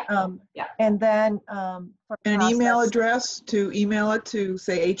expect. Yeah. And then for an email address to email it to,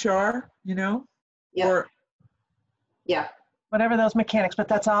 say, HR, you know? Or whatever those mechanics, but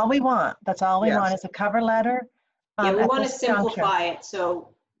that's all we want. That's all we want is a cover letter. Yeah, we want to simplify it so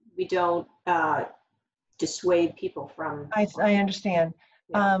we don't dissuade people from. I understand.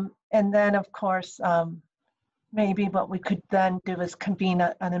 And then, of course, maybe what we could then do is convene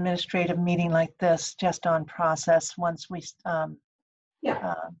an administrative meeting like this just on process once we,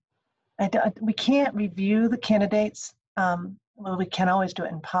 we can't review the candidates. Well, we can always do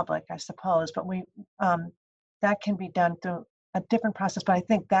it in public, I suppose, but that can be done through a different process, but I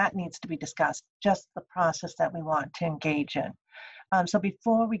think that needs to be discussed, just the process that we want to engage in. So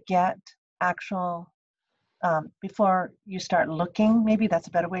before we get actual, before you start looking, maybe that's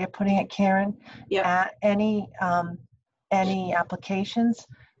a better way of putting it, Karen, at any applications,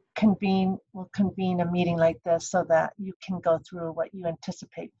 we'll convene a meeting like this so that you can go through what you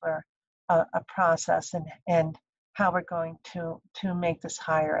anticipate for a process and how we're going to make this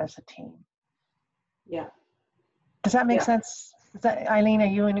hire as a team. Yeah. Does that make sense? Eileen, are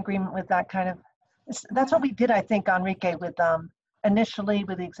you in agreement with that kind of? That's what we did, I think, Enrique, with initially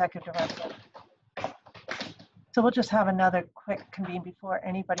with the executive director. So we'll just have another quick convene before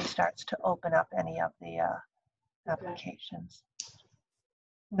anybody starts to open up any of the applications.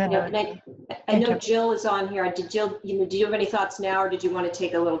 Then I know Jill is on here. Jill, do you have any thoughts now, or did you want to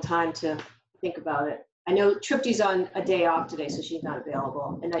take a little time to think about it? I know Tripti's on a day off today, so she's not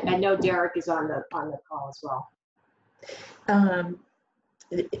available, and I know Derek is on the call as well.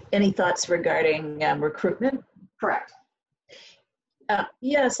 Any thoughts regarding recruitment? Correct.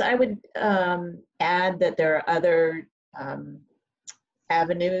 Yes, I would add that there are other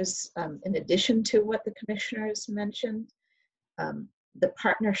avenues in addition to what the commissioners mentioned. The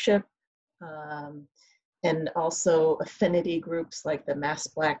partnership and also affinity groups like the Mass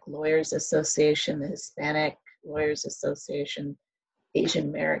Black Lawyers Association, the Hispanic Lawyers Association, Asian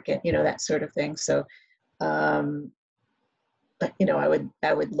American, that sort of thing. So, but I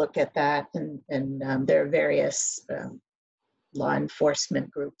would look at that, and there are various law enforcement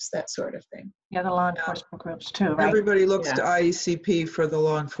groups, that sort of thing. Yeah, the law enforcement groups too, right? Everybody looks to IECP for the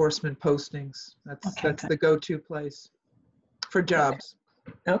law enforcement postings. That's the go-to place for jobs.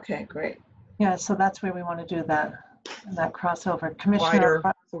 Okay, great. Yeah, so that's where we want to do that crossover.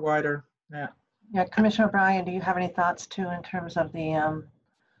 Wider, yeah. Yeah, Commissioner O'Brien, do you have any thoughts too in terms of the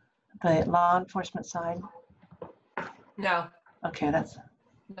law enforcement side? No. Okay, that's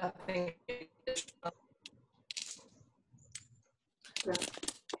nothing.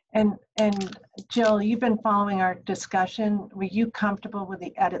 And Jill, you've been following our discussion. Were you comfortable with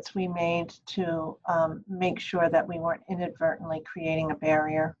the edits we made to make sure that we weren't inadvertently creating a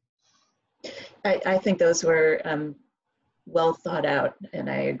barrier? I think those were well thought out, and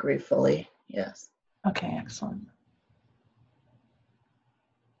I agree fully. Yes. Okay, excellent.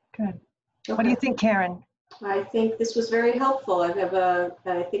 Good. Okay. What do you think, Karen? I think this was very helpful. I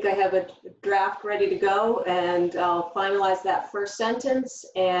think I have a draft ready to go, and I'll finalize that first sentence,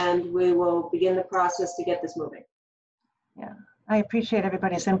 and we will begin the process to get this moving. Yeah, I appreciate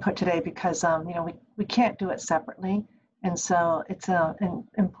everybody's input today because we can't do it separately, and so it's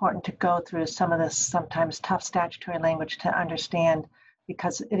important to go through some of this sometimes tough statutory language to understand,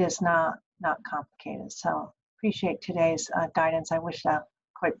 because it is not complicated. So appreciate today's guidance. I wish that,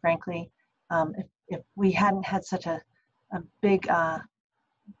 quite frankly, if we hadn't had such a big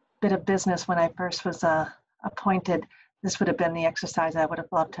bit of business when I first was appointed, this would have been the exercise I would have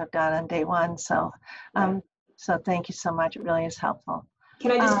loved to have done on day one. So, so thank you so much. It really is helpful.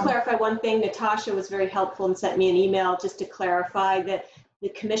 Can I just clarify one thing? Natasha was very helpful and sent me an email just to clarify that the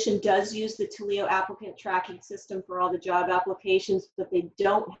commission does use the Taleo applicant tracking system for all the job applications, but they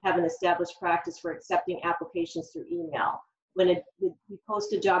don't have an established practice for accepting applications through email. When we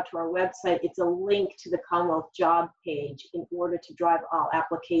post a job to our website, it's a link to the Commonwealth job page in order to drive all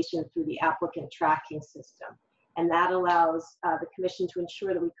applications through the applicant tracking system. And that allows the commission to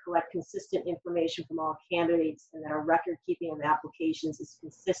ensure that we collect consistent information from all candidates and that our record keeping of applications is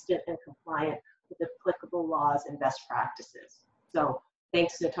consistent and compliant with applicable laws and best practices. So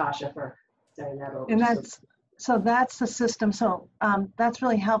thanks, Natasha, for sending that over. And that's the system. So that's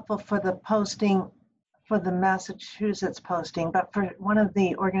really helpful for the posting, for the Massachusetts posting, but for one of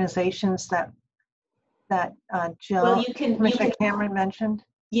the organizations that Jill, Commissioner Cameron mentioned.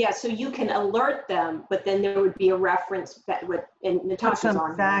 Yeah, so you can alert them, but then there would be a reference that would, and Natasha's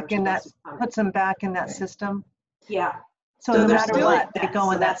on back in that, puts them back in that system. Yeah. So no matter what, they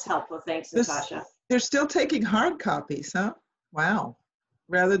go in. That's helpful. Thanks, Natasha. They're still taking hard copies, huh? Wow.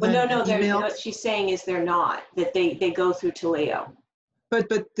 Rather than no, what she's saying is they're not, that they go through Taleo. But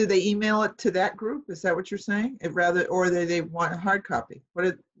do they email it to that group? Is that what you're saying? Or they want a hard copy?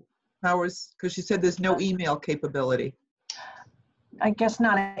 Because she said there's no email capability. I guess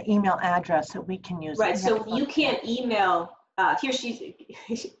not an email address that we can use. Right, so you can't email, here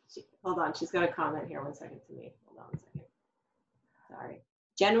hold on, she's got a comment here, 1 second to me. Hold on 1 second. Sorry.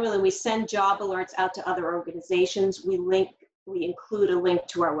 generally we send job alerts out to other organizations. We include a link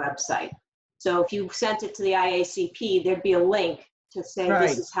to our website. So if you sent it to the IACP, there'd be a link to say Right.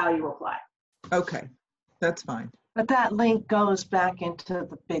 this is how you apply. Okay, that's fine. But that link goes back into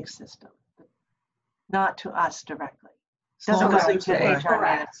the big system, not to us directly. As long Doesn't as go it's to right. HR.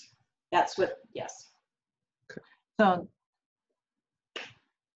 Correct. That's what, yes. So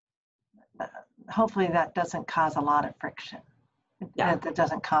hopefully that doesn't cause a lot of friction. Yeah. That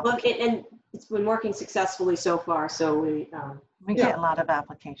doesn't Well, complicate. and it's been working successfully so far, so we, We Yeah. get a lot of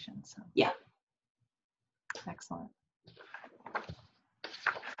applications. So. Yeah. Excellent.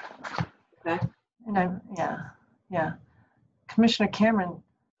 Okay. And yeah. Commissioner Cameron,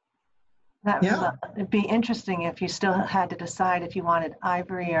 that was it'd be interesting if you still had to decide if you wanted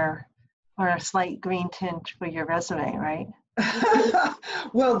ivory or a slight green tint for your resume, right?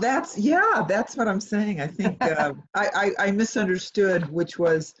 Well, that's what I'm saying. I think I misunderstood, which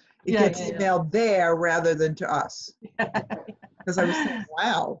was it gets emailed there rather than to us. Because I was saying,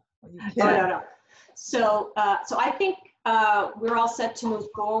 wow. Are you kidding? Oh, no. So I think we're all set to move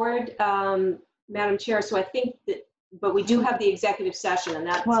forward, Madam Chair. So I think that, but we do have the executive session, and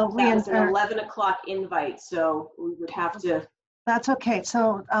that was an 11 o'clock invite. So we would have to. That's okay.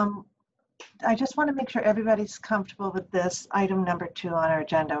 So I just want to make sure everybody's comfortable with this item number 2 on our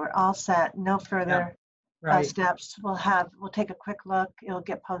agenda. We're all set. No further steps. We'll take a quick look. It'll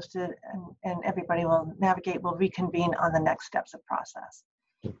get posted, and everybody will navigate. We'll reconvene on the next steps of process.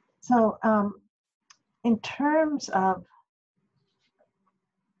 So in terms of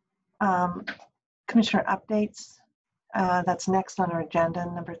Commissioner updates, that's next on our agenda,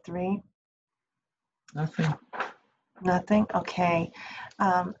 number 3. Nothing. Okay.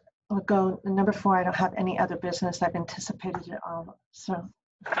 We'll go number 4. I don't have any other business. I've anticipated it all. So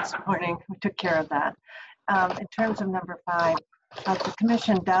this morning we took care of that. In terms of number 5, the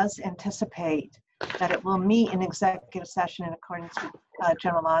Commission does anticipate that it will meet in executive session in accordance with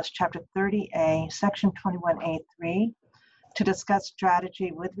General Laws, Chapter 30A, Section 21A3, to discuss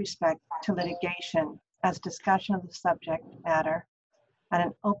strategy with respect to litigation, as discussion of the subject matter at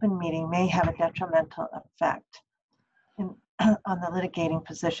an open meeting may have a detrimental effect on the litigating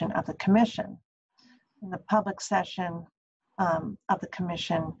position of the Commission. In the public session of the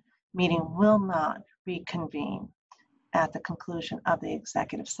Commission meeting will not reconvene at the conclusion of the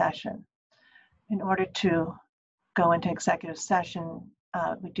executive session. In order to go into executive session,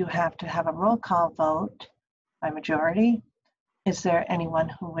 we do have to have a roll call vote by majority. Is there anyone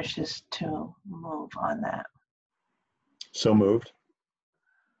who wishes to move on that? So moved.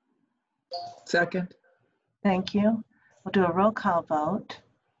 Second. Thank you. We'll do a roll call vote.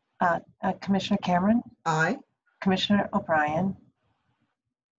 Commissioner Cameron? Aye. Commissioner O'Brien?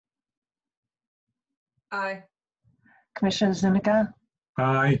 Aye. Commissioner Zuniga?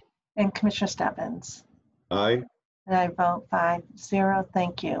 Aye. And Commissioner Stebbins? Aye. And I vote 5-0.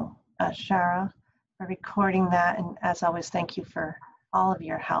 Thank you, Shara, for recording that. And as always, thank you for all of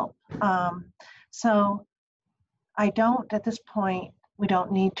your help. So at this point, we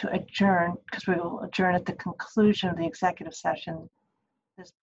don't need to adjourn because we will adjourn at the conclusion of the executive session. This